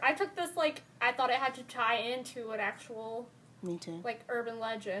like, I thought it had to tie into an actual, Me too. like, urban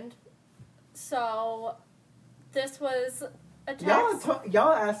legend. So, this was a text.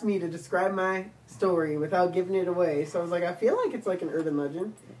 Y'all asked me to describe my story without giving it away, so I was like, I feel like it's like an urban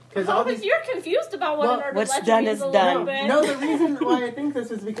legend. Because all these You're confused about what Well, an urban what's legend done is is a done. little bit. No, the reason why I think this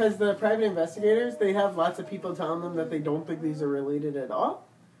is because the private investigators, they have lots of people telling them that they don't think these are related at all.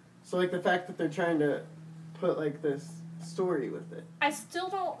 So, like, the fact that they're trying to put, like, this story with it. I still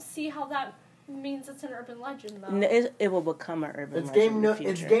don't see how that means it's an urban legend, though. It will become an urban It's legend in the it's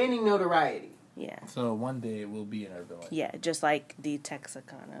future. gaining notoriety. Yeah. So one day it will be an urban legend. Yeah, just like the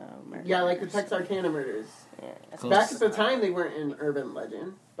Texarkana murders. Yeah, like the Texarkana murders. Yeah, that's Close. Back at the time, they weren't an urban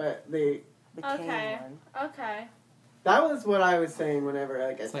legend, but they... became Okay. one. Okay. That was what I was saying whenever I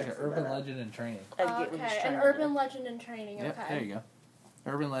It's like an urban legend in training. I get what he's Okay, trying an to urban do. legend in training, Yep, okay. there you go.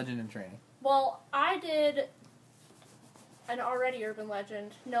 Urban legend in training. Well, I did an already urban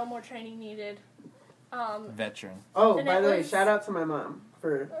legend. No more training needed. Veteran. Oh, And by it the way, was- shout out to my mom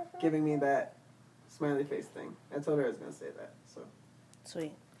for giving me that smiley face thing. I told her I was going to say that, so...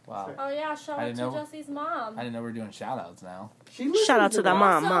 Sweet. Wow. Oh yeah, shout I out didn't to know- Jesse's mom. I didn't know we were doing shout outs now. She listens Shout out to a the lot.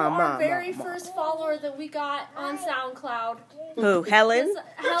 mom. Also, our mom, very mom. first follower that we got on SoundCloud. Who? Helen? Is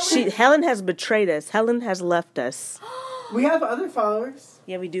Helen. Helen has betrayed us. Helen has left us. We have other followers.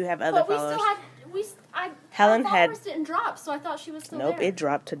 Yeah, we do have other But we followers. still had Helen Our had. followers didn't drop, so I thought she was still Nope, there. it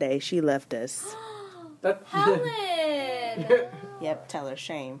dropped today. She left us. Helen! Yep, tell her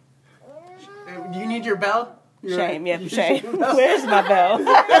shame. Do you need your bell? Shame, yep, shame. Where's my bell?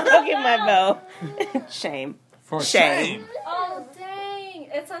 Go get my bell. Shame. For Shame. shame. Oh, dang.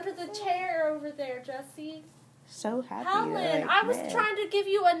 It's under the chair over there, Jesse. So happy. Helen, like, I was man. trying to give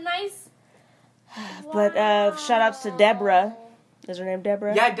you a nice... But shout outs to Deborah. Is her name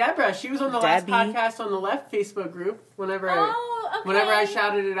Deborah? Yeah, Deborah. She was on the Debbie. last podcast on the Left Facebook group. Whenever okay. I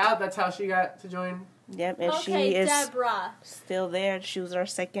shouted it out, that's how she got to join. Yep, and Okay, she is Deborah. still there. She was our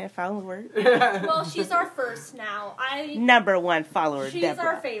second follower. Well, she's our first now. Number one follower, She's Deborah.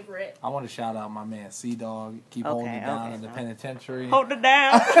 our favorite. I want to shout out my man Sea Dog. Keep Okay, holding it down okay, in the no. penitentiary. Hold it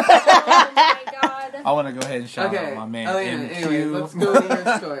down. Oh my god. I want to go ahead and shout Okay. out my man Elena, MQ. anyway, let's go to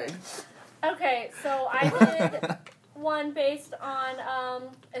your story. Okay, so I did one based on,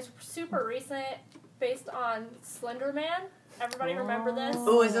 it's super recent, based on Slender Man. Everybody remember this?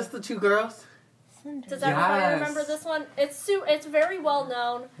 Oh, is this the two girls? Does everybody Yes. remember this one? It's very well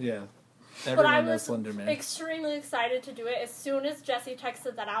known, Yeah. but I Everyone knows was Slender Man. extremely excited to do it. As soon as Jesse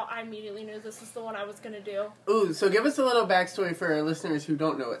texted that out, I immediately knew this is the one I was going to do. Ooh, so give us a little backstory for our listeners who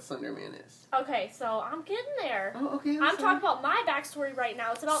don't know what Slender Man is. Okay, so I'm getting there. Oh, okay. I'm talking about my backstory right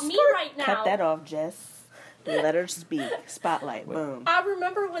now. It's about me right now. Cut that off, Jess. Let her speak. Spotlight. Boom. I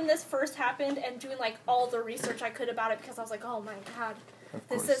remember when this first happened and doing like all the research I could about it because I was like, oh my god,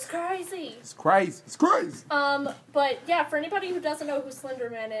 this is crazy. It's crazy. It's crazy. But yeah, for anybody who doesn't know who Slender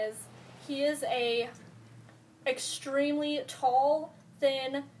Man is, he is a extremely tall,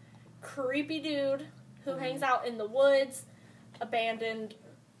 thin, creepy dude who hangs out in the woods, abandoned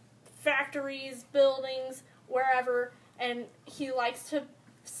factories, buildings, wherever, and he likes to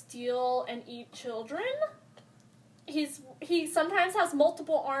steal and eat children. He sometimes has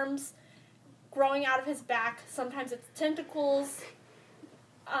multiple arms growing out of his back. Sometimes it's tentacles.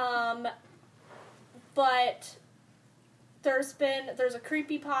 But there's a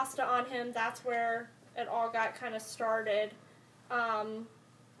creepypasta on him. That's where it all got kind of started.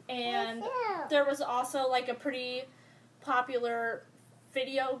 And there was also like a pretty popular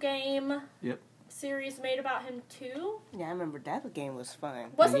video game series made about him too. Yeah, I remember that game was fun.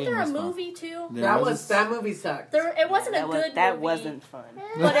 Wasn't there a was fun. movie too? That movie sucked. It wasn't a good That movie. wasn't fun.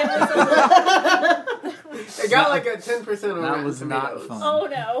 But it was a It got like a 10% on That Rotten was not Tomatoes. fun. Oh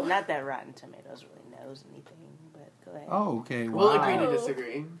no. Not that Rotten Tomatoes really knows anything, but go ahead. Oh, okay. We'll Wow. agree to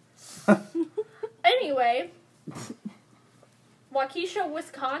disagree. Anyway, Waukesha,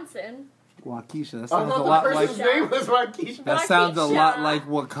 Wisconsin. Waukesha. That I sounds a thought lot the like. person's name was Waukesha. That sounds a lot Waukesha. like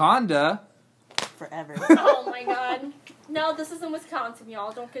Wakanda. Forever. Oh my god. No, this is in Wisconsin,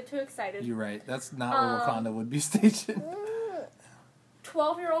 y'all. Don't get too excited. You're right. That's not where Wakanda would be stationed.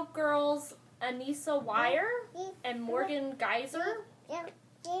 12-year-old girls Anissa Wire and Morgan Geyser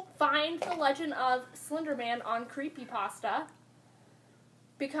find the legend of Slender Man on Creepypasta,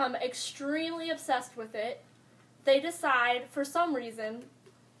 become extremely obsessed with it. They decide, for some reason,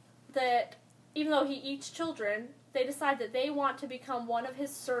 that even though he eats children, they decide that they want to become one of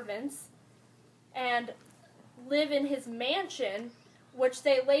his servants and live in his mansion, which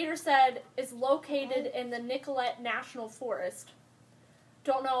they later said is located in the Nicollet National Forest.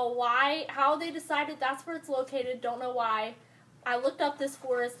 Don't know why, how they decided that's where it's located, don't know why. I looked up this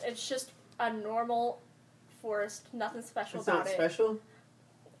forest, it's just a normal forest, nothing special It's about not it. special?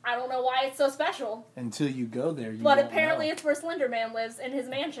 I don't know why it's so special, Until you go there, you but won't apparently know. it's where Slender Man lives, in his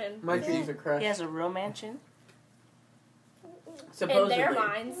mansion. Mike needs a crush. He has a real mansion. In Supposedly. their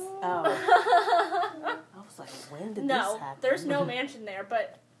minds. Oh. I was like, when did this No, happen? there's no mansion there,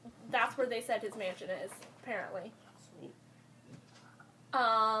 but that's where they said his mansion is, apparently. Sweet.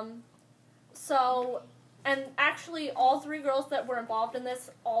 So, and actually all three girls that were involved in this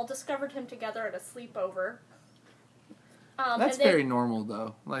all discovered him together at a sleepover. That's and they- very normal,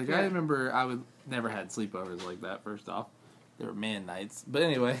 though. Like, Yeah. I remember I would never had sleepovers like that, first off. They were man nights. But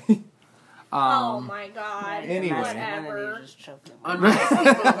anyway. Oh my god. Anyway. Whatever. Just choking. On my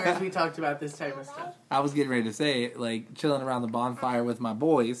sleepovers, we talked about this type of stuff. I was getting ready to say, like, chilling around the bonfire with my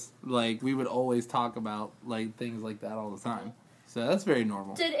boys, like, we would always talk about, like, things like that all the time. So that's very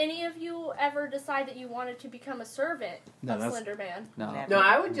normal. Did any of you ever decide that you wanted to become a servant No, of that's- Slender Man? No. Never. No,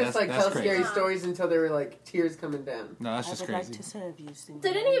 I would just That's tell crazy. scary stories until there were like tears coming down. No, that's I just would crazy. like to serve you soon.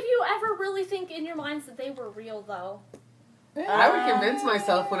 Did any of you ever really think in your minds that they were real, though? I would convince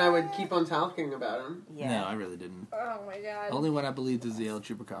myself when I would keep on talking about them. Yeah. No, I really didn't. Oh my god. Only when I believed the El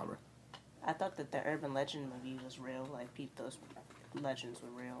Chupacabra. I thought that the urban legend movie was real. Like, those legends were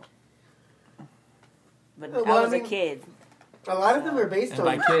real. But Well, I was I a mean- kid. A lot of them are based And on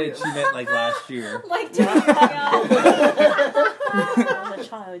by kid, true. she meant like last year. Like 2 years ago. I'm a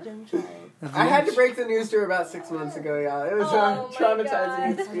child, young child. I had to break the news to her about 6 months ago, y'all. It was Oh a my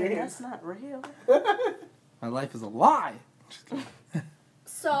traumatizing God. experience. That's not real. My life is a lie.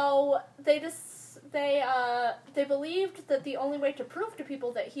 So they believed that the only way to prove to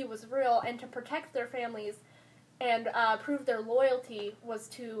people that he was real and to protect their families and prove their loyalty was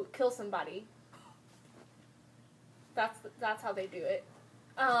to kill somebody. That's how they do it.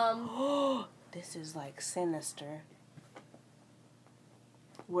 This is like Sinister.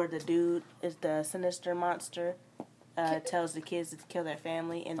 Where the dude is the sinister monster, tells the kids to kill their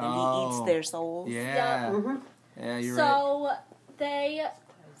family, and then he eats their souls. Yeah. Mm-hmm. Yeah, you're right. So they,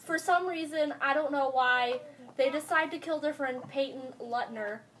 for some reason, I don't know why, they decide to kill their friend Peyton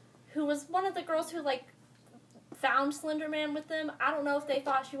Lutner, who was one of the girls who like found Slender Man with them. I don't know if they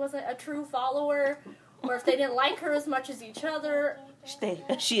thought she wasn't a true follower, or if they didn't like her as much as each other.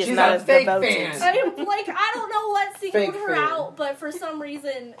 She is She's not a as fake devoted. fan. I mean, like, I don't know what singled Fake her fan. out, but for some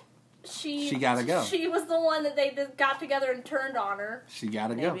reason, she gotta go. She was the one that they got together and turned on her. She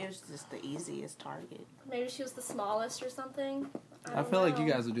gotta Maybe go. it was just the easiest target. Maybe she was the smallest or something. I feel like you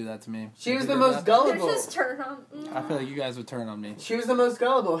guys would do that to me. She If was you the did most that, They're gullible. just turned on. I feel like you guys would turn on me. She was the most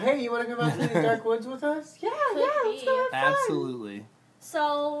gullible. Hey, you want to come out to these dark woods with us? Yeah, Could let's be. go have fun. Absolutely.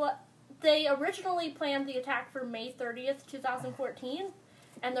 So, they originally planned the attack for May 30th, 2014,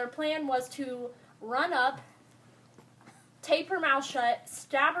 and their plan was to run up, tape her mouth shut,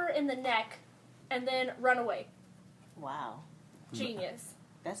 stab her in the neck, and then run away. Wow. Genius.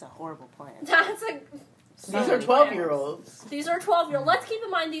 That's a horrible plan. That's a... These are 12-year-olds. These are 12-year-old. Let's keep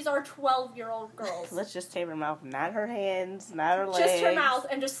in mind these are 12-year-old girls. Let's just tape her mouth, not her hands, not her legs. Just her mouth,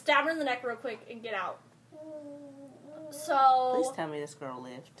 and just stab her in the neck real quick and get out. So... Please tell me this girl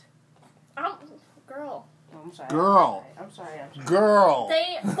lived. Girl. Oh, I'm sorry. Girl. I'm sorry. Girl.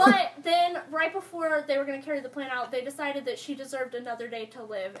 But then, right before they were going to carry the plan out, they decided that she deserved another day to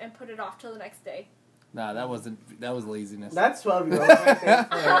live and put it off till the next day. Nah, that was laziness. That's 12-year-olds right there.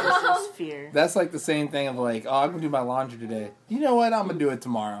 This is fear. That's like the same thing of like, oh, I'm gonna do my laundry today. You know what? I'm gonna do it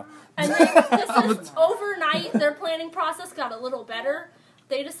tomorrow. And then this is overnight. Their planning process got a little better.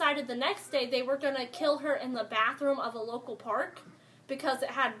 They decided the next day they were going to kill her in the bathroom of a local park because it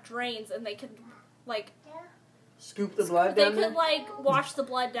had drains and they could, like... Scoop the blood They down there? could, like, wash the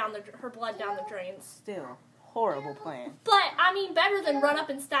blood down her blood down the drains. Still, horrible plan. But, I mean, better than run up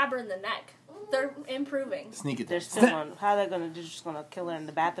and stab her in the neck. They're improving. Sneak it. They're still on. How are they gonna do? Just gonna kill her in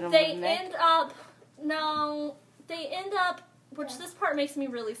the bathroom? They with the neck? end up, which this part makes me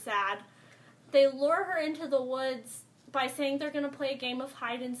really sad. They lure her into the woods by saying they're going to play a game of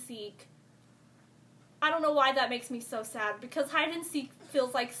hide and seek. I don't know why that makes me so sad, because hide and seek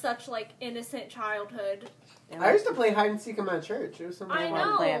feels like such, like, innocent childhood. I used to play hide and seek in my church. It was something I They know.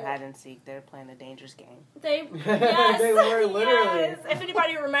 weren't playing hide and seek. They were playing a dangerous game. Yes, They were literally. yes. If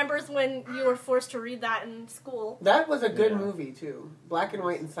anybody remembers when you were forced to read that in school. That was a good Yeah. movie, too. Black and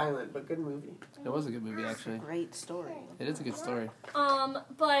white and silent, but good movie. It was a good movie, actually. Great story. It is a good story.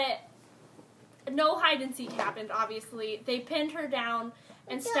 But no hide and seek happened, obviously. They pinned her down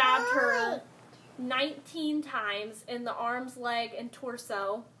and stabbed her 19 times in the arms, leg, and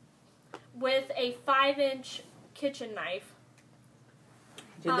torso with a 5-inch kitchen knife.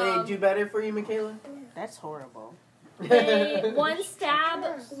 Did they do better for you, Michaela? That's horrible. One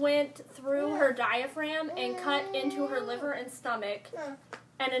stab went through her diaphragm and cut into her liver and stomach,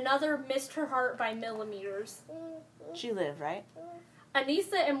 and another missed her heart by millimeters. She lived, right?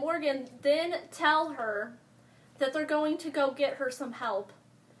 Anissa and Morgan then tell her that they're going to go get her some help,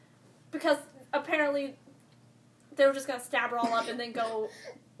 because apparently they were just going to stab her all up and then go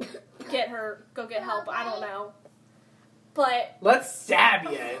get help. I don't know. But Let's stab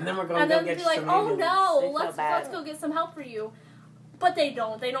you, and then we're going to go then get be you like, some oh ambulance." no, They feel let's bad. go get some help for you. But they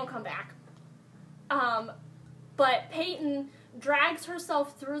don't come back. But Peyton drags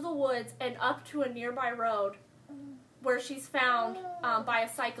herself through the woods and up to a nearby road where she's found by a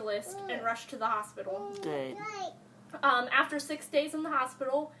cyclist and rushed to the hospital. Good. After 6 days in the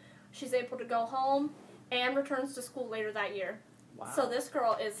hospital, she's able to go home and returns to school later that year. Wow. So this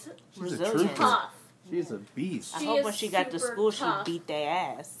girl is She's a Resilient. trooper. tough. She's a beast. I She hope is when she got to super school, tough. she beat their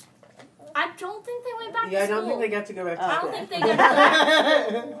ass. I don't think they went back Yeah, to I school. don't think they got to go back to I school. don't think they got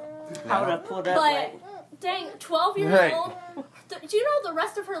to I would have pulled up But, like, dang, 12-year-old. Do you know the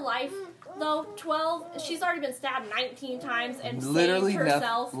rest of her life, though? 12, she's already been stabbed 19 times and Literally, saved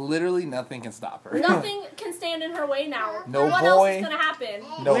herself. literally nothing can stop her. Nothing can stand in her way now. No what else boy. is going to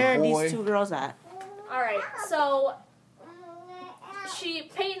happen? No where are boy. these two girls at? Alright, so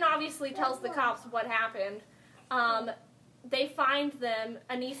Peyton obviously tells the cops what happened. they find them,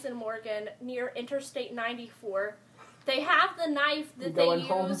 Anissa and Morgan, near Interstate 94. They have the knife that they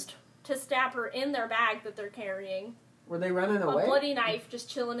used to stab her in their bag that they're carrying. Were they running away? A bloody knife just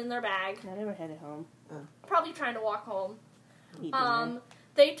chilling in their bag. No, they were headed home. Probably trying to walk home.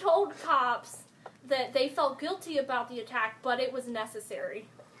 They told cops that they felt guilty about the attack, but it was necessary.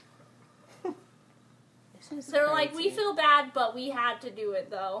 They're like, we feel bad, but we had to do it,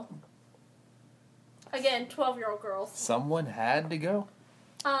 though. Again, 12-year-old girls. Someone had to go.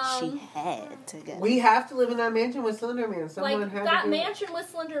 She had to go. We have to live in that mansion with Slender Man. Someone like, had that to do mansion with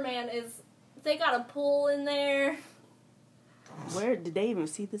Slender Man is... They got a pool in there. Where did they even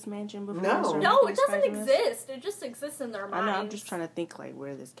see this mansion before? No, it doesn't exist. It just exists in their minds. I know. I'm just trying to think like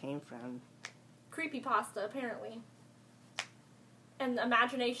where this came from. Creepypasta, apparently, and the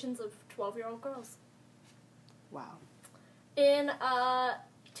imaginations of 12-year-old girls. Wow. In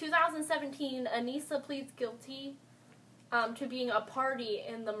 2017, Anissa pleads guilty to being a party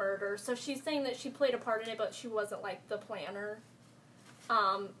in the murder. So she's saying that she played a part in it, but she wasn't like the planner.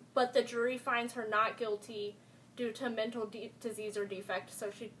 But the jury finds her not guilty due to mental disease or defect, so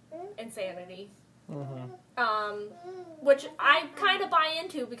insanity. Which I kind of buy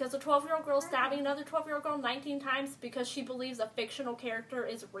into, because a 12-year-old girl stabbing another 12-year-old girl 19 times because she believes a fictional character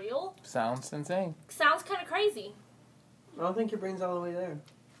is real. Sounds insane. Sounds kind of crazy. I don't think your brain's all the way there.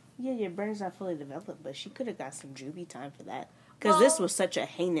 Yeah, your brain's not fully developed, but she could have got some juvie time for that. Because this was such a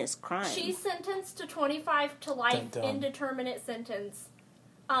heinous crime. She's sentenced to 25 to life, indeterminate sentence.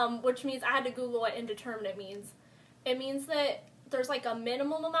 Which means, I had to Google what indeterminate means. It means that there's like a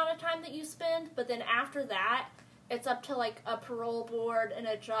minimum amount of time that you spend, but then after that, it's up to like a parole board and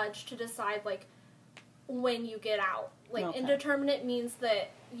a judge to decide like when you get out. Like indeterminate means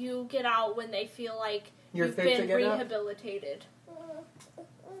that you get out when they feel like you've been rehabilitated.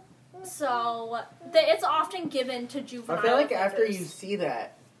 So it's often given to juvenile I feel like offenders. after you see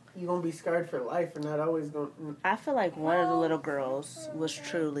that, you're going to be scarred for life and not always going to... I feel like one of the little girls was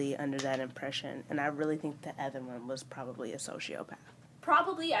truly under that impression, and I really think the other one was probably a sociopath.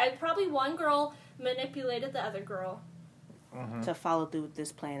 Probably one girl manipulated the other girl. To follow through with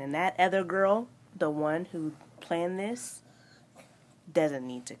this plan. And that other girl, the one who planned this, doesn't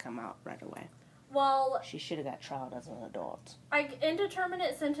need to come out right away. Well... She should have got trialed as an adult.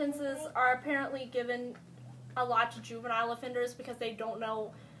 Indeterminate sentences are apparently given a lot to juvenile offenders because they don't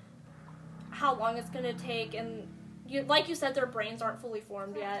know how long it's going to take, and like you said, their brains aren't fully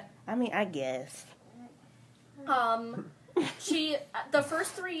formed yet. I mean, I guess. The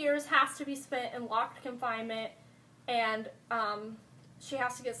first 3 years has to be spent in locked confinement, and she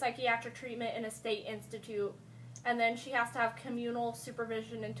has to get psychiatric treatment in a state institute, and then she has to have communal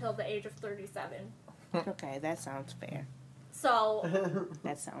supervision until the age of 37. Okay, that sounds fair. So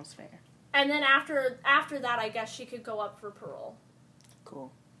that sounds fair. And then after that, I guess she could go up for parole.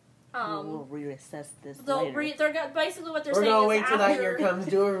 Cool. We'll reassess this later. Basically what they're We're saying is going to wait till that year comes,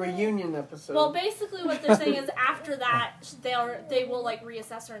 do a reunion episode. Well, basically what they're saying is after that, they will, like,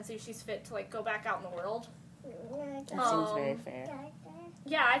 reassess her and see if she's fit to, like, go back out in the world. That seems very fair.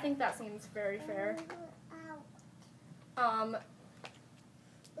 Yeah, I think that seems very fair.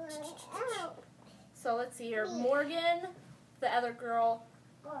 So let's see here. Morgan, the other girl,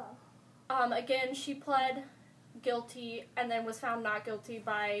 again, she pled guilty and then was found not guilty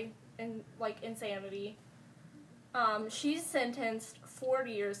by insanity. She's sentenced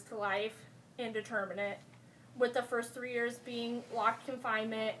 40 years to life, indeterminate, with the first 3 years being locked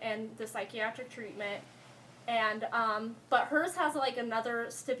confinement and the psychiatric treatment. And but hers has like another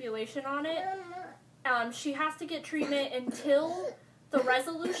stipulation on it. She has to get treatment until the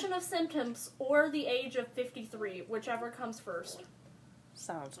resolution of symptoms or the age of 53, whichever comes first.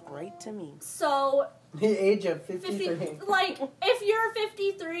 Sounds great to me. So the age of 53. Like, if you're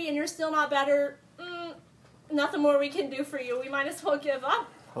 53 and you're still not better, nothing more we can do for you. We might as well give up.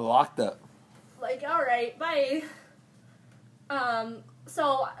 Locked up. Like, all right, bye.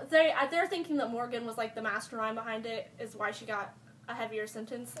 So they're thinking that Morgan was like the mastermind behind it, is why she got a heavier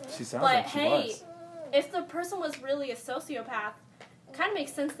sentence. She sounds like she was. If the person was really a sociopath, it kind of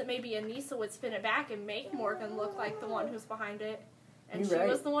makes sense that maybe Anissa would spin it back and make Morgan look like the one who's behind it, and she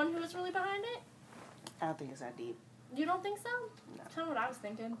was the one who was really behind it. I don't think it's that deep. You don't think so? No. That's kind of what I was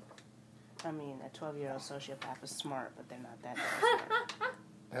thinking. I mean, a 12-year-old sociopath is smart, but they're not that smart.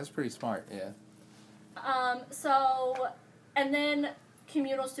 That's pretty smart, yeah. And then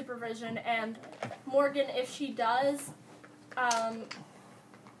communal supervision, and Morgan, if she does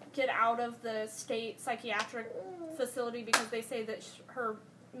get out of the state psychiatric facility because they say that her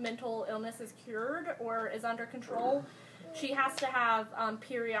mental illness is cured or is under control, she has to have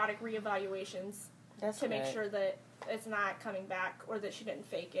periodic reevaluations. to make good. sure that it's not coming back or that she didn't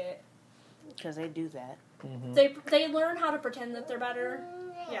fake it. Because they do that. Mm-hmm. They learn how to pretend that they're better.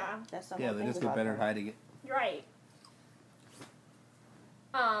 Yeah. That's the Yeah, whole they thing just get about better at them. hiding it. Right.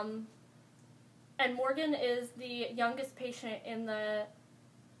 And Morgan is the youngest patient in the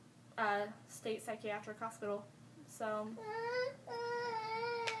state psychiatric hospital. So,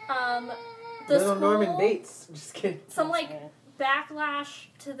 the Little school, Norman Bates. Just kidding. some like backlash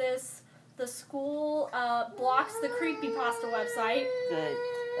to this. The school blocks the creepypasta website, Good.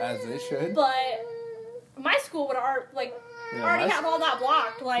 As they should. but my school would already had all that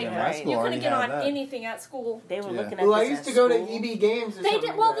blocked. Like, Yeah, my Right. school you already couldn't get had on that. anything at school. They were Yeah. looking at Well, I this used at to go to school. EB games or They something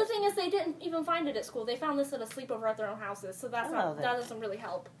did. Well, like the that. thing is, they didn't even find it at school. They found this at a sleepover at their own houses, so that's not, then. that doesn't really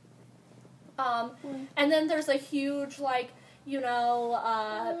help. And then there's a huge, like,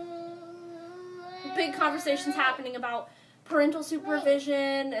 big conversations happening about parental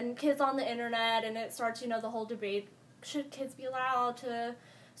supervision and kids on the internet, and it starts, the whole debate: should kids be allowed to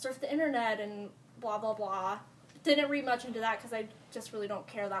surf the internet and blah blah blah. Didn't read much into that because I just really don't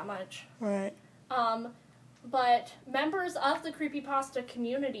care that much. Right. But members of the creepypasta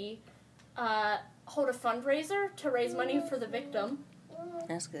community hold a fundraiser to raise money for the victim.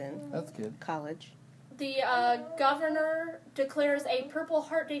 That's good. That's good. College. The governor declares a Purple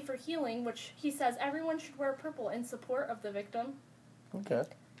Heart Day for healing, which he says everyone should wear purple in support of the victim. Okay.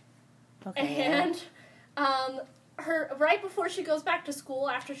 Okay. And her right before she goes back to school,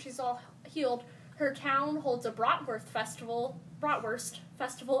 after she's all healed, her town holds a bratwurst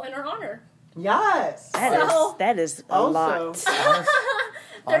festival in her honor. Yes. That is a Also- lot.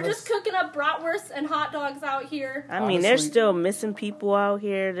 They're just cooking up bratwursts and hot dogs out here. I mean, there's Honestly- still missing people out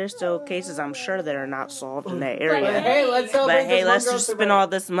here. There's still cases I'm sure that are not solved in that But area. hey, let's celebrate But hey, this one let's girl just spend survived. all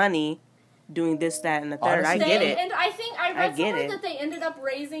this money doing this, that, and the third. I Honestly- get it. And I think I read get somewhere it. that they ended up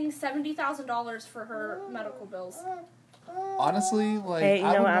raising $70,000 for her medical bills. Honestly, like Hey, you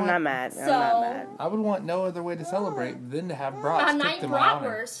I know would what? I'm want, not mad. I'm So- not mad. I would want no other way to celebrate than to have brats A cooked night in my honor.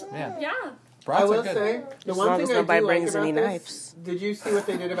 bratwurst. Yeah, Yeah. brats I are will good. say, the As one long thing as I nobody do brings like any about knives. this, did you see what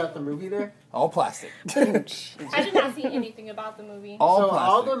they did about the movie there? All plastic. I did not see anything about the movie. All So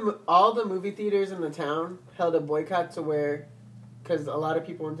plastic. all the movie theaters in the town held a boycott to where, because a lot of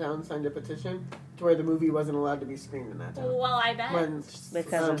people in town signed a petition to where the movie wasn't allowed to be screened in that town. Well, I bet. When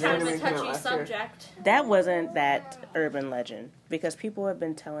Because of Kind of a Tsunami came out touchy last year. subject. That wasn't that urban legend, because people have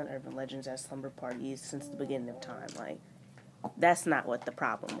been telling urban legends at slumber parties since the beginning of time. Like, that's not what the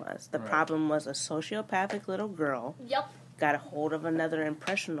problem was. The Right. problem was a sociopathic little girl Yep. got a hold of another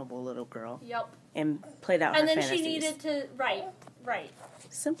impressionable little girl Yep. and played out And her then fantasies. she needed to. Right.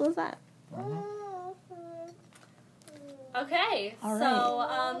 Simple as that. Okay. All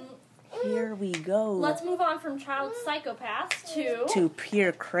So, Here we go. let's move on from child psychopaths to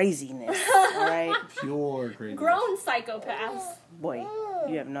pure craziness. All right, Pure crazy. grown psychopaths. boy,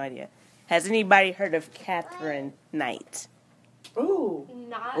 you have no idea. Has anybody heard of Catherine Knight? Ooh,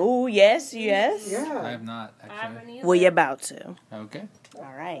 Not. Oh, yes. I yeah. have not I haven't actually. either. Well, you're about to. Okay.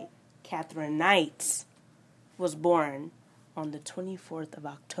 All right. Catherine Knight was born on the 24th of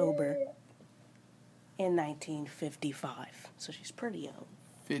October in 1955. So she's pretty young.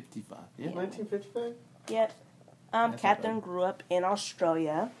 55. Yeah. 1955? Yep. That's Catherine not grew up in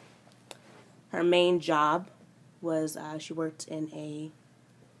Australia. Her main job was she worked in a,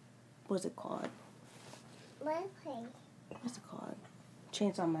 what's it called? What's it called?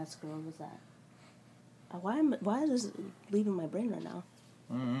 Chainsaw Massacre. What was that? Why is this leaving my brain right now?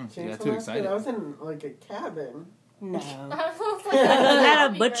 She got Chainsaw too Massacre? excited. I was in like a cabin. No. I was like, It was not a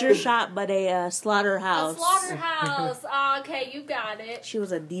copyright. butcher shop, but a A slaughterhouse. slaughterhouse. Okay, you got it. She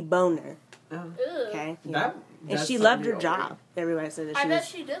was a deboner. Ugh. Okay. That, And that's she loved her something over. job. Everybody said that I she bet was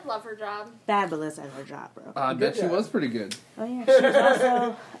she did love her job. fabulous at her job, bro. I bet she job. was pretty good. Oh yeah. She was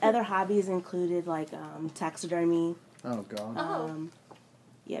also other hobbies included like taxidermy. Oh god. Oh.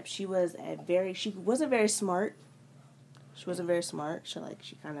 Yep, she wasn't very smart. She wasn't very smart.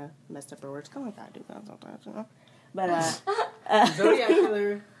 She kind of messed up her words. Kind of like I do sometimes, you know. But Zodiac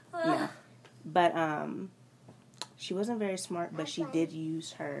Killer. yeah. But she wasn't very smart, but she did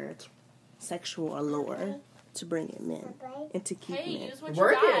use her sexual allure to bring in men and to keep Hey, men. use what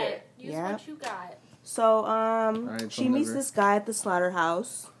Work you got. it. Use Yeah. what you got. So right, she phone meets number. this guy at the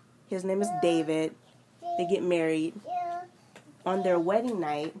slaughterhouse. His name is David. They get married. On their wedding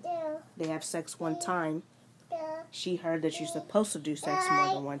night, they have sex one time. She heard that you're supposed to do sex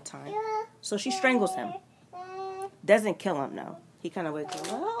more than one time. So she strangles him. Doesn't kill him, no. He kind of wakes up.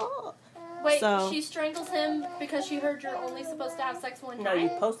 Oh. Wait, So- she strangles him because she heard you're only supposed to have sex one No, time? you're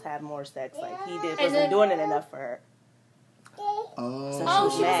supposed to have more sex. Like, he And wasn't then- doing it enough for her. Oh. So Oh,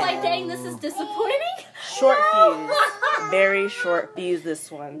 she was mad. like, dang, this is disappointing. Short No. fuse. Very short fuse,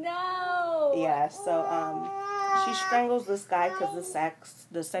 this one. No. Yeah, so she strangles this guy because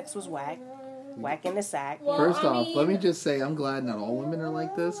the sex was whack in the sack. Well, First I off, let me mean- just say I'm glad not all women are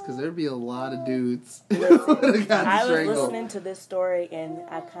like this because there'd be a lot of dudes that Listen, got I was strangled. listening to this story and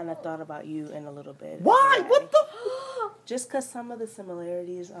I kind of thought about you in a little bit. Why? Yeah. What the? Just because some of the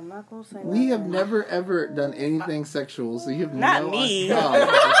similarities, I'm not gonna say. We have nothing. never ever done anything sexual, so you have Not no me. idea.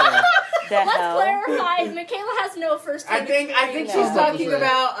 Oh, The Let's hell? clarify. Michaela has no first. I think she's Yeah. talking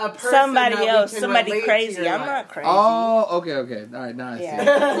about a person Somebody that we else, can somebody relate to crazy. your I'm life. not crazy. oh, okay. All right, now I see. Yeah. it.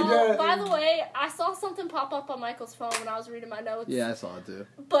 Oh, by the way, I saw something pop up on Michael's phone when I was reading my notes. Yeah, I saw it too.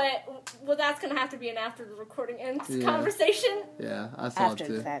 But well, that's gonna have to be an after the recording ends Yeah. conversation. Yeah, I saw After it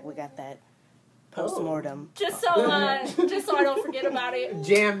the too. fact, we got that post-mortem. Just so I don't forget about it.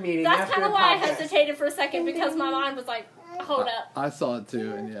 Jam meeting. That's after kind of a why I podcast. hesitated for a second because my mind was like, hold up. I saw it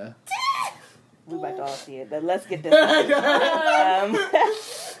too, and yeah. We about to all see it, but let's get this.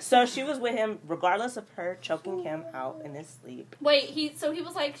 So she was with him, regardless of her choking him out in his sleep, Wait, he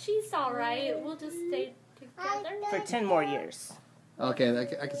was like, she's all right. We'll just stay together. for 10 more years. Okay, I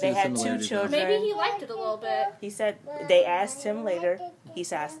can see They the had two similarities. now. children. Maybe he liked it a little bit. He said they asked him later. He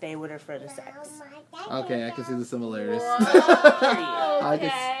said, "I stay with her for the sex." Okay, I can see the similarities. Whoa, I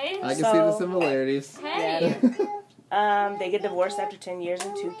okay. can see So- the similarities. Hey. They get divorced after 10 years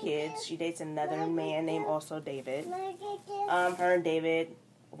and 2 kids. She dates another man named also David. Her and David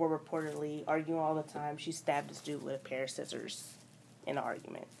were reportedly arguing all the time. She stabbed this dude with a pair of scissors in an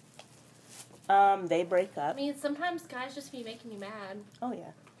argument. They break I up. mean, sometimes guys just be making me mad. Oh,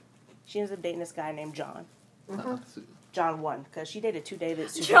 yeah. She ends up dating this guy named John. Uh, John 1, because she dated 2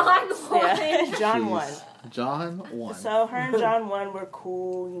 Davids. 2 John Johns. 1. Yeah, John jeez. 1. John 1. So her and John 1 were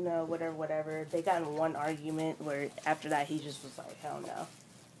cool, you know, whatever. They got in one argument where after that he just was like, hell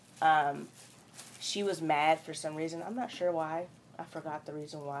no. She was mad for some reason. I'm not sure why. I forgot the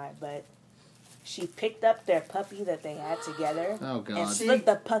reason why, but she picked up their puppy that they had together Oh, and God. slit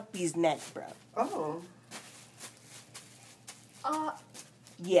the puppy's neck, bro. Oh.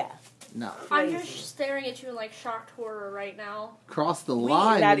 Yeah. No. I'm Crazy. just staring at you in like shocked horror right now. Cross the We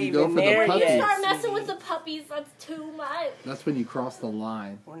line not when you go even for the there You yet. puppies. start messing with the puppies, that's too much. That's when you cross the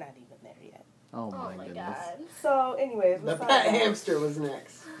line. We're not even there yet. Oh, Oh my my goodness. god. So, anyways, The besides pet that- hamster was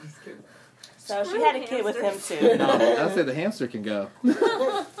next. Just kidding. So she had a kid with him Hamsters. too. No, I say the hamster can go.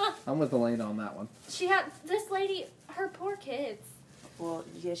 I'm with Elena on that one. She had this lady, her poor kids. Well,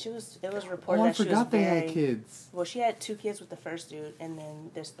 yeah, it was Oh, reported I that she was forgot they very... had kids. Well, she had 2 kids with the first dude, and then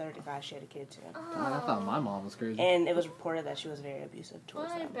this third guy, she had a kid too. God, I thought my mom was crazy. And it was reported that she was very abusive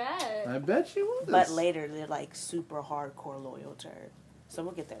towards I him. bet. I bet she was. But later, they're like super hardcore loyal to her. So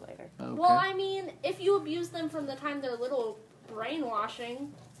we'll get there later. Okay. Well, I mean, if you abuse them from the time they're little,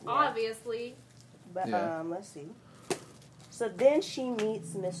 brainwashing, Yeah. obviously. But Yeah. let's see. So then she meets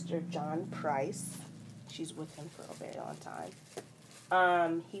Mr. John Price. She's with him for a very long time.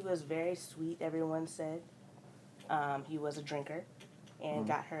 He was very sweet, everyone said. He was a drinker and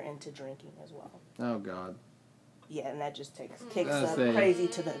got her into drinking as well. Oh, God. Yeah, and that just kicks I up say- crazy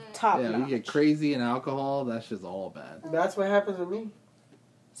to the top Yeah, notch. you get crazy and alcohol, that's just all bad. That's what happens with me.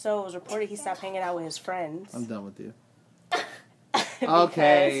 So it was reported he stopped hanging out with his friends. I'm done with you. because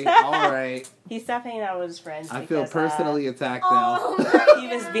Okay, alright. He stopped hanging out with his friends. I feel because, personally attacked now. Oh, he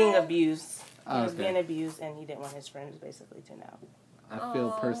was being abused. He was Okay. being abused, and he didn't want his friends basically to know. I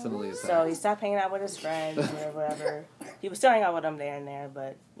feel personally attacked. So he stopped hanging out with his friends or whatever. He was still hanging out with them there and there,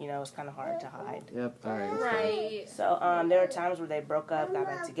 but you know it was kind of hard to hide. Yep, alright. Right. So there were times where they broke up, got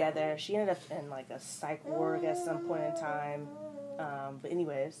back together. She ended up in like a psych ward at some point in time. But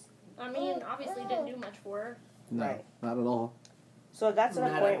anyways, I mean, obviously didn't do much for her. No, Right. not at all. so it got to the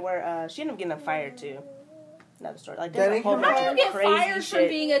Nada. point where she ended up getting fired too. Another story. Like That there's a ain't whole her bunch How do of you get crazy fired for shit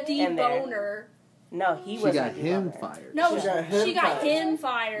being a in there. deboner? No, he She was got him fired. No, She got him she got fired. him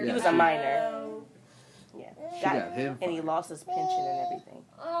fired. He was a minor. Oh. Yeah, She got him and he fired. lost his pension and everything.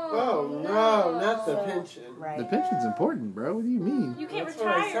 Oh, no, not the So- pension. Right. The pension's important, bro. What do you mean? You can't That's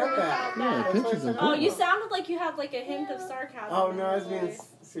why I retire said without that. Yeah, that. the pension's Oh, Oh, important. you sounded like you had like a hint of sarcasm. Oh, in no, I was your being voice.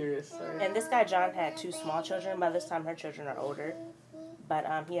 serious. Sorry. And this guy John had 2 small children. By this time, her children are older. But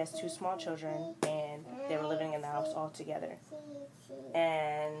he has 2 small children, and they were living in the house all together.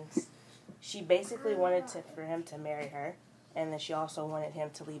 And she basically wanted for him to marry her, and then she also wanted him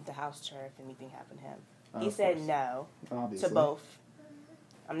to leave the house to her if anything happened to him. He Of said course. no Obviously. to both.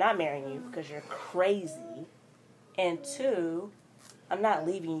 I'm not marrying you because you're crazy. And 2, I'm not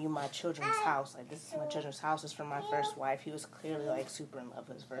leaving you my children's house. Like, this is my children's house. It's from my first wife. He was clearly, like, super in love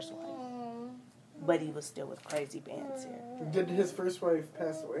with his first wife. but he was still with crazy bands here. Did his first wife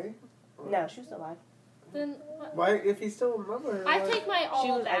pass away? No, she was still alive. Then what? Why, if he's still in love with her? I why- take my all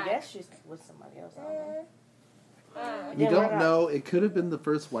She was, back. I guess she's with somebody else. I don't know. You Didn't work don't out. know. It could have been the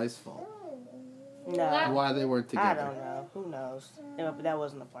first wife's fault. No, Why they weren't I together. don't know. Who knows? No, but that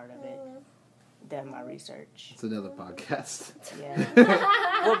wasn't a part of it. Done my research. It's another podcast.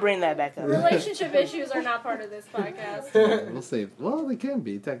 Yeah, we'll bring that back up. Relationship issues are not part of this podcast. We'll save. Well, they can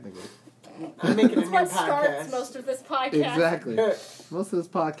be technically. I'm making a That's new what starts podcast. most of this podcast. Exactly. Most of this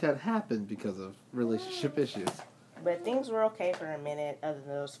podcast happened because of relationship issues. But things were okay for a minute, other than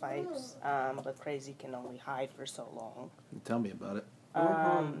those fights. But crazy can only hide for so long. Tell me about it.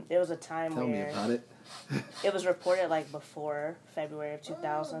 There was a time Tell me where about it. it was reported, like before February of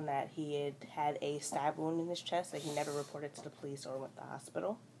 2000, that he had a stab wound in his chest that he never reported to the police or went to the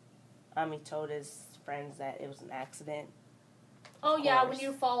hospital. He told his friends that it was an accident. Oh yeah, when course.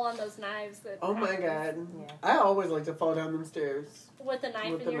 you fall on those knives. That Oh my happens. god. Yeah. I always like to fall down them stairs With a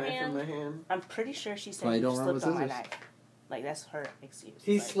knife with in the your knife hand. in my hand. I'm pretty sure she said Why he you don't run slipped with on my scissors? knife. Like, that's her excuse.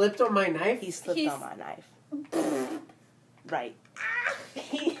 He Like, slipped on my knife? He slipped He's- on my knife. Right.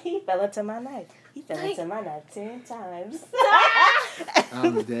 He fell into my knife. He fell into my knife 10 times.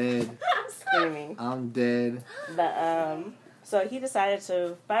 I'm dead. Screaming. I'm dead. But, so he decided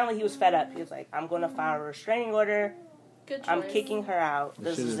to, finally he was fed up. He was like, I'm going to file a restraining order. Good choice. I'm kicking her out. It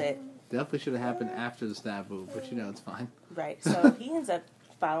This is should've- it. Definitely should have happened after the stab wound, but it's fine. Right. So he ends up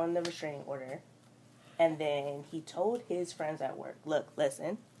filing the restraining order. And then he told his friends at work, look,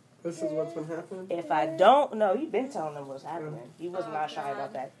 listen, This is what's been happening? if I don't, no, you've been telling them what's happening. He was not shy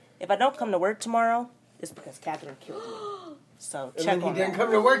about that. If I don't come to work tomorrow, it's because Catherine killed me. So And check then he on didn't that.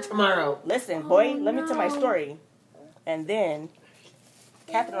 come to work tomorrow. Listen, boy, Oh, let me tell my no. story. And then,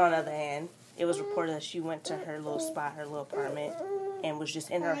 Catherine, on the other hand, it was reported that she went to her little spot, her little apartment, and was just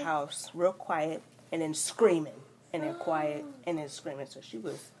in her house, real quiet, and then screaming, and then quiet, and then screaming. So she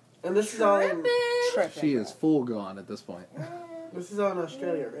was And this is all in tripping. She is full gone at this point. this is all in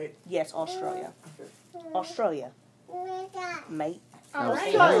Australia, right? Yes, Australia. Australia, mate. All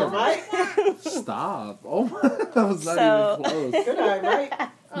That right. was Sorry, Mike. Stop. Oh my, that was not So- even close. Good eye, Mike.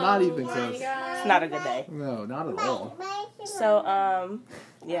 Not Oh even my close. God. It's not a good day. No, not at all. So,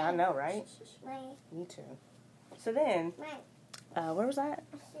 yeah, I know, right? Me too. So then, where was that?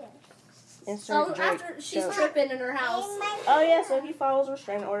 Insert Oh, Drake after she's joke. tripping in her house. Oh yeah, so he follows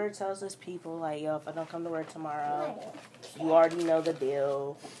restraining order, tells his people like, yo, if I don't come to work tomorrow, you already know the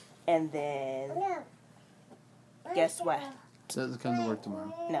deal. And then, guess what? Says come to work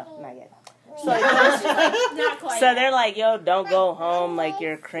tomorrow. No, not yet. Not quite. So they're like, yo, don't go home, like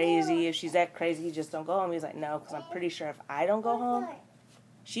you're crazy. If she's that crazy, just don't go home. He's like, no, because I'm pretty sure if I don't go home,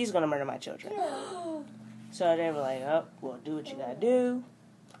 she's going to murder my children. So they were like, oh, well, do what you got to do.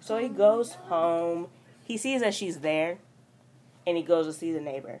 So he goes home. He sees that she's there, and he goes to see the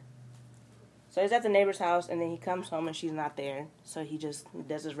neighbor. So he's at the neighbor's house, and then he comes home, and she's not there. So he just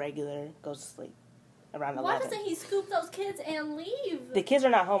does his regular, goes to sleep around Why 11. doesn't he scoop those kids and leave? The kids are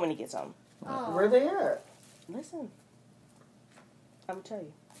not home when he gets home. Oh, Where they at? Listen, I'm going to tell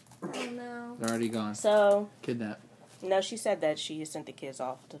you. oh no. They're already gone. So, Kidnapped. no, she said that she sent the kids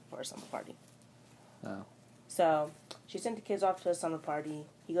off for a summer party. Oh. So, she sent the kids off to a summer party.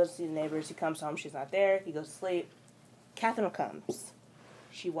 He goes to see the neighbors. He comes home. She's not there. He goes to sleep. Catherine comes.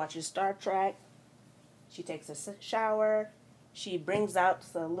 She watches Star Trek. She takes a shower. She brings out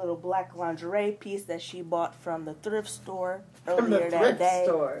the little black lingerie piece that she bought from the thrift store From the earlier that thrift day.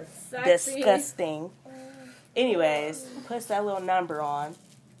 store. Sexy. Disgusting. Anyways, puts that little number on.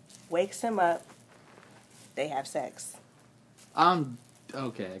 Wakes him up. They have sex. I'm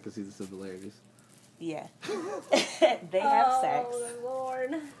okay. I can see the similarities. Yeah. They have sex. Oh,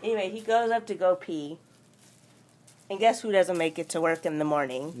 Lord. Anyway, he goes up to go pee. And guess who doesn't make it to work in the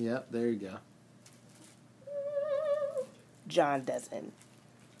morning? Yep, there you go. John doesn't.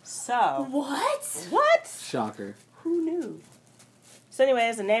 So, What? what? Shocker. Who knew? So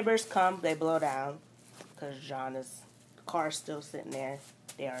anyways, the neighbors come, they blow down. Because the car's still sitting there.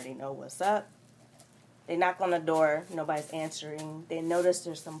 They already know what's up. They knock on the door. Nobody's answering. They notice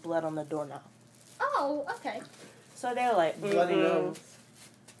there's some blood on the doorknob. Oh, okay. So they're like, Bloody nose.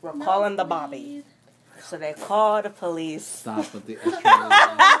 we're calling the Bobby. So they call the police. Stop with the Oh extra.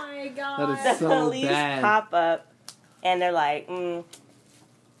 my God. That The is so police bad. pop up. And they're like,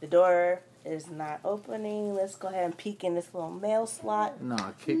 the door is not opening. Let's go ahead and peek in this little mail slot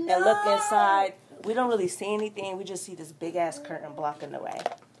Nah, kick. No. and look inside. We don't really see anything. We just see this big ass curtain blocking the way.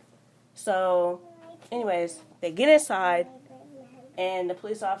 So, anyways, they get inside, and the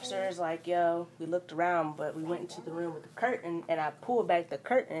police officer is like, yo, we looked around, but we went into the room with the curtain, and I pulled back the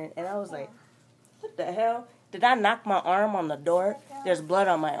curtain, and I was like, what the hell? Did I knock my arm on the door? There's blood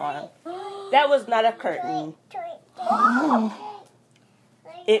on my arm. That was not a curtain.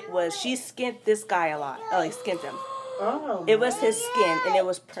 It was, she skinned this guy a lot. Oh, he skinned him. Oh, It was his skin, and it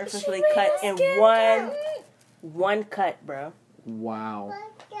was perfectly cut in one cut, bro. Wow.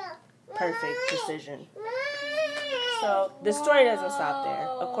 Perfect precision. So the story doesn't stop there.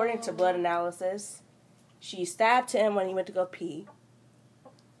 According to blood analysis, she stabbed him when he went to go pee.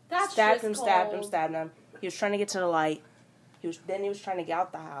 That's Stabbed just him. cold. He was trying to get to the light. He was trying to get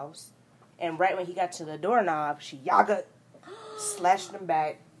out the house. And right when he got to the doorknob, she yaga slashed him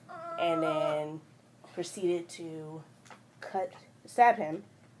back, and then proceeded to stab him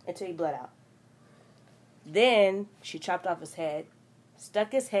until he bled out. Then she chopped off his head,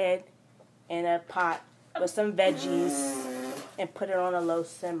 stuck his head in a pot with some veggies, and put it on a low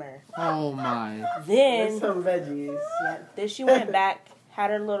simmer. Oh my. Then, some veggies. then she went back,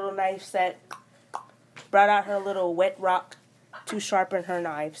 had her little knife set, brought out her little wet rock to sharpen her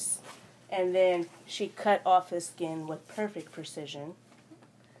knives, and then she cut off his skin with perfect precision,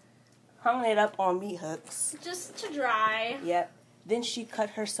 hung it up on meat hooks. Just to dry. Yep. Then she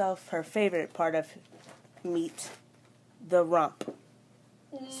cut herself her favorite part of meat, the rump.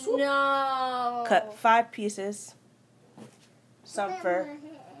 No. Cut 5 pieces. Some for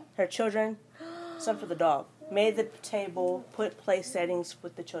her children, some for the dog. Made the table, put place settings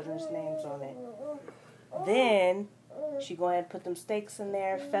with the children's names on it. Then she go ahead and put them steaks in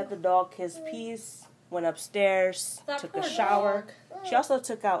there, fed the dog his piece, went upstairs, That took a poor shower. dog. She also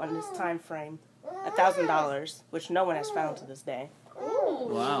took out in this time frame $1,000, which no one has found to this day. Ooh.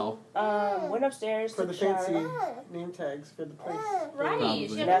 Wow. Went upstairs, For took the a shower. fancy name tags for the place. Right. Probably.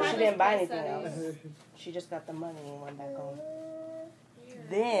 She, had No, to she buy didn't those buy place anything settings. else. She just got the money and went back home.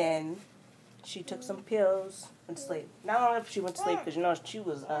 Then she took some pills and sleep. Not only if she went to sleep, because you know she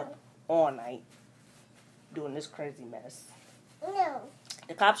was up all night doing this crazy mess.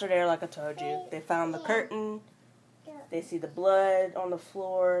 The cops are there, like I told you. They found the curtain. They see the blood on the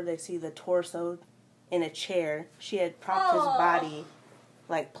floor. They see the torso in a chair. She had propped his body,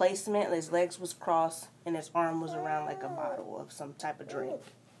 like placement. His legs was crossed, and his arm was around like a bottle of some type of drink.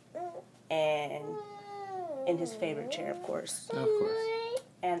 And in his favorite chair, of course. Of course.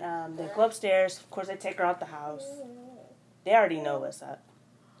 And they go upstairs. Of course, they take her out the house. They already know what's up.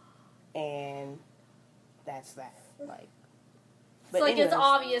 And that's that. Like, It's like it's anyways,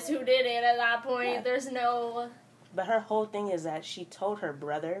 obvious who did it at that point. Yeah. There's no... But her whole thing is that she told her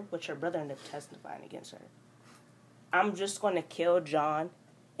brother, which her brother ended up testifying against her, I'm just going to kill John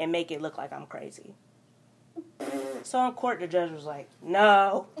and make it look like I'm crazy. So in court, the judge was like,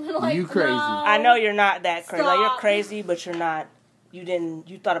 no. like, You crazy. no. I know you're not that crazy. Like, you're Stop. crazy, but you're not. You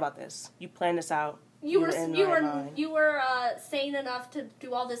thought about this. You planned this out. You were in the right mind. sane enough to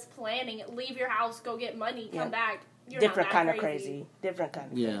do all this planning. Leave your house, go get money, come Yeah. back. You're Different not kind that of crazy. Different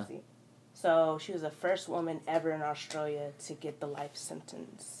kind of Yeah. crazy. So she was the first woman ever in Australia to get the life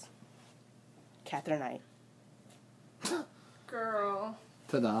sentence. Catherine Knight. Girl.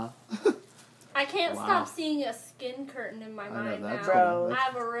 Ta-da. I can't Wow. stop seeing a skin curtain in my know, mind that's now. Bro. I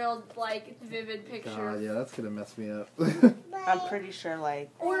have a real, vivid picture. God, yeah, that's gonna mess me up. I'm pretty sure,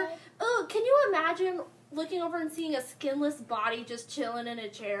 Or, oh, can you imagine looking over and seeing a skinless body just chilling in a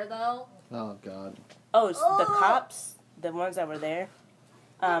chair, though? Oh God. it's the cops, the ones that were there,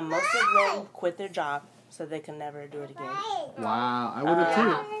 most of them quit their job so they can never do it again. Wow, I would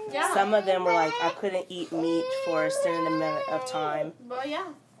have too. Yeah. Some of them were like, I couldn't eat meat for a certain amount of time. Well, yeah.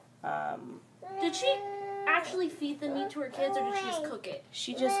 Did she actually feed the meat to her kids, or did she just cook it?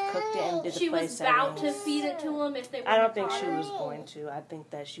 She just cooked it and did the She place was about to settings. feed it to them if they were I don't think she was going to. I think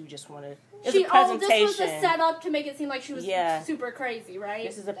that she just wanted. It's She, a presentation. this was a setup to make it seem like she was Yeah. super crazy, right?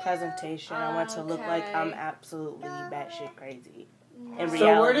 This is a presentation. I want to look like Okay. I'm absolutely batshit crazy. In So,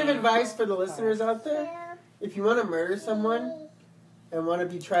 reality, word of advice for the listeners out there: if you want to murder someone and want to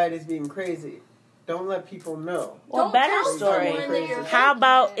be tried as being crazy, don't let people know. Or Don't better tell story. someone that you're How faking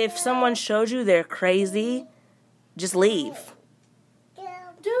about it. if someone showed you they're crazy, just leave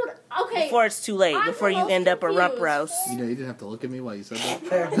Dude, okay. before it's too late. I'm Before the you most end up a rump confused. roast. You know, you didn't have to look at me while you said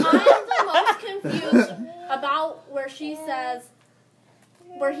that. I am the most confused about where he says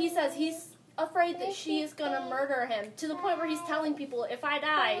he's afraid that she is gonna murder him, to the point where he's telling people, if I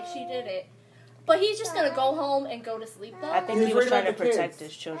die, she did it. But he's just gonna go home and go to sleep though. I think He he was was worried trying to about the protect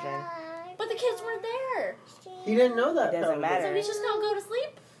kids. his children. But the kids weren't there. He didn't know that. It doesn't probably. matter. So he's just gonna go to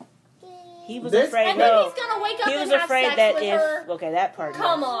sleep? He was This- afraid. And then No, he's gonna wake up he was and have afraid sex that with if her. okay, that part.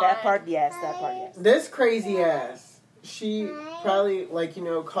 Come yes. on. That part, yes. That part, yes. This crazy ass. She probably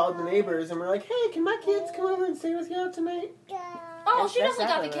called the neighbors and were like, "Hey, can my kids come over and stay with you out tonight?" Oh, That's- she that's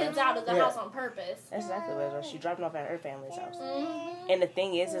definitely got the exactly kids what out of the Yeah. house on purpose. That's exactly what it was. She dropped them off at her family's house. Mm-hmm. And the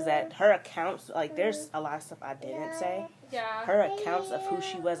thing is that her accounts, like, there's a lot of stuff I didn't say. Yeah. Her accounts of who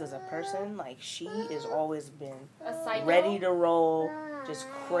she was as a person, like, she has always been A psycho. ready to roll, just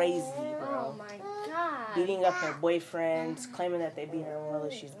crazy, Oh bro. my god. Beating up her boyfriends, claiming that they beat her while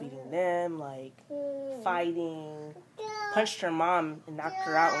she's beating them, like, fighting. Punched her mom and knocked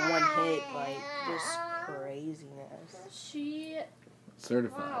her out in one hit, like, just craziness. She.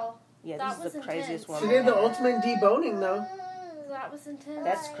 Certified. Wow. Yeah, That this is was the craziest intense. one. She did the ultimate deboning, though. That was intense.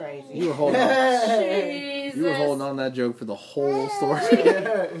 That's crazy. You were holding on. Jesus. You were holding on that joke for the whole story.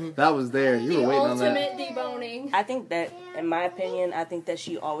 That was there. You The were waiting on that. ultimate deboning. I think that, in my opinion, I think that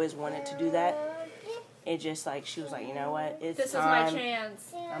she always wanted to do that. It just, like, she was like, you know what, it's This time. is my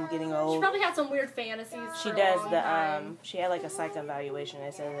chance. I'm getting She old. probably had some weird fantasies. She for a does long the, time. she had, like, a psych evaluation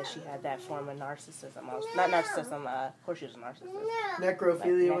that said that she had that form of narcissism. Not narcissism, of course she was a narcissist.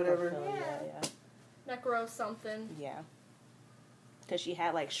 Necrophilia, Like, whatever. necrophilia, Necro something. yeah. Because she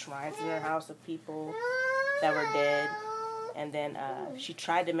had, like, shrines in her house of people that were dead. And then she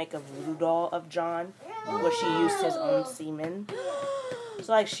tried to make a voodoo doll of John, where she used his own semen.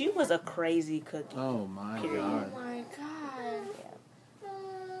 So, like, she was a crazy cookie. Oh my Oh god. my god.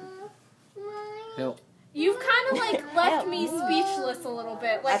 Help. You've kind of like left me speechless a little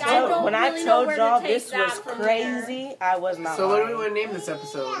bit. Like I, told- don't when really I know told where y'all to take this that was from crazy, I was not So what do we lying. want to name this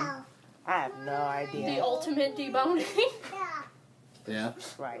episode? I have no there. idea. The ultimate deboning. Yeah.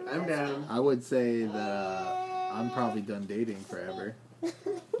 Right. I'm down. I would say that I'm probably done dating forever.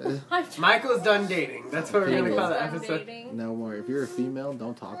 Michael's done dating. That's what we're going to call the Done episode. dating. No more. If you're a female,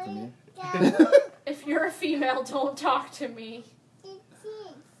 don't talk to me. If you're a female, don't talk to me.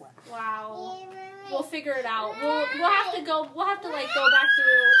 Wow. We'll figure it out. We'll have to go. We'll have to like go back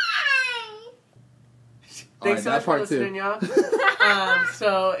through. Thanks so Alright, much for that part two. listening, y'all.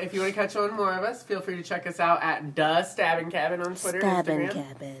 So if you want to catch on more of us, feel free to check us out at The Stabbing Cabin on Twitter and Stabbing Instagram.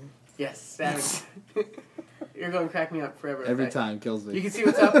 cabin. Yes, Stabbing. You're going to crack me up forever. Every okay? time kills You me. can see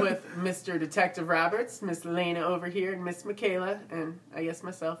what's up with Mr. Detective Roberts, Miss Lena over here, and Miss Michaela, and I guess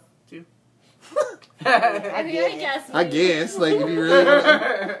myself, too. I mean, I guess. I guess, like,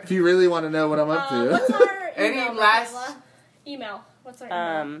 if you really want to know what I'm up What's to. our Any email? last- Michaela? Email. What's our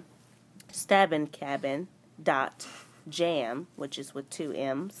email? Stabbingcabin.jam, which is with 2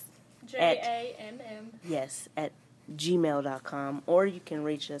 M's. JAMM. Yes, at gmail.com. Or you can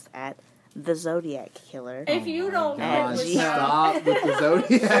reach us at The Zodiac Killer. If you don't know God, what's stop with the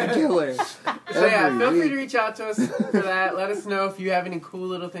Zodiac Killer. So yeah, Every feel free to week. reach out to us for that. Let us know if you have any cool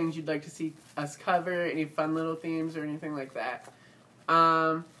little things you'd like to see us cover, any fun little themes or anything like that.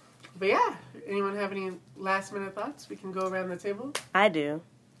 But yeah, anyone have any last minute thoughts? We can go around the table. I do.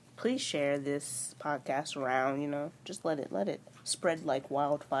 Please share this podcast around, just let it spread like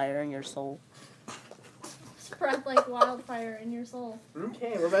wildfire in your soul. spread like wildfire in your soul.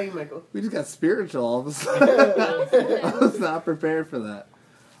 Okay, what about you, Michael? We just got spiritual all of a sudden. I was not prepared for that.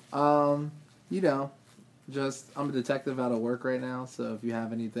 I'm a detective out of work right now, so if you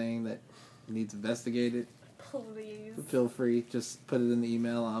have anything that needs investigated, Please. feel free. Just put it in the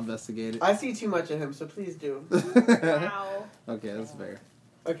email. I'll investigate it. I see too much of him, so please do. Wow. Okay, that's fair.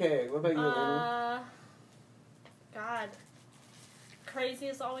 Okay, what about you, Lena? God. Crazy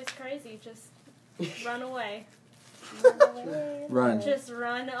is always crazy. Just run away. Run. Just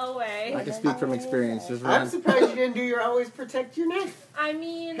run away. I can speak from experience. Just I'm run. surprised you didn't do your always protect your neck. I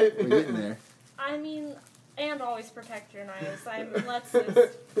mean, We're getting there. and always protect your knives. Let's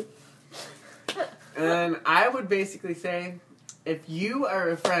just... And I would basically say, if you are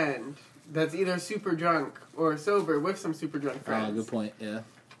a friend that's either super drunk or sober with some super drunk friends, Good point. Yeah.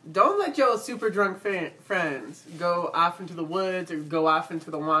 don't let your super drunk friends go off into the woods or go off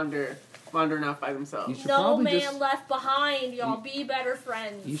into the wandering off by You themselves. should No probably man just. left behind, y'all. Be better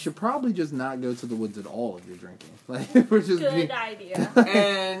friends. You should probably just not go to the woods at all if you're drinking. Like we're just Good being. idea.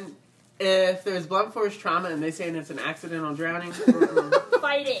 And if there's blunt force trauma and they say it's an accidental drowning,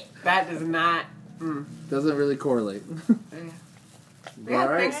 Fight it. that does not. Doesn't really correlate. Yeah, All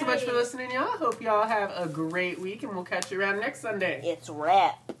right. thanks so much for listening, y'all. Hope y'all have a great week, and we'll catch you around next Sunday. It's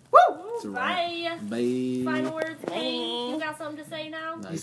rap. Woo! It's a wrap. Bye. Bye. Final words, Kate. You got something to say now? Nice.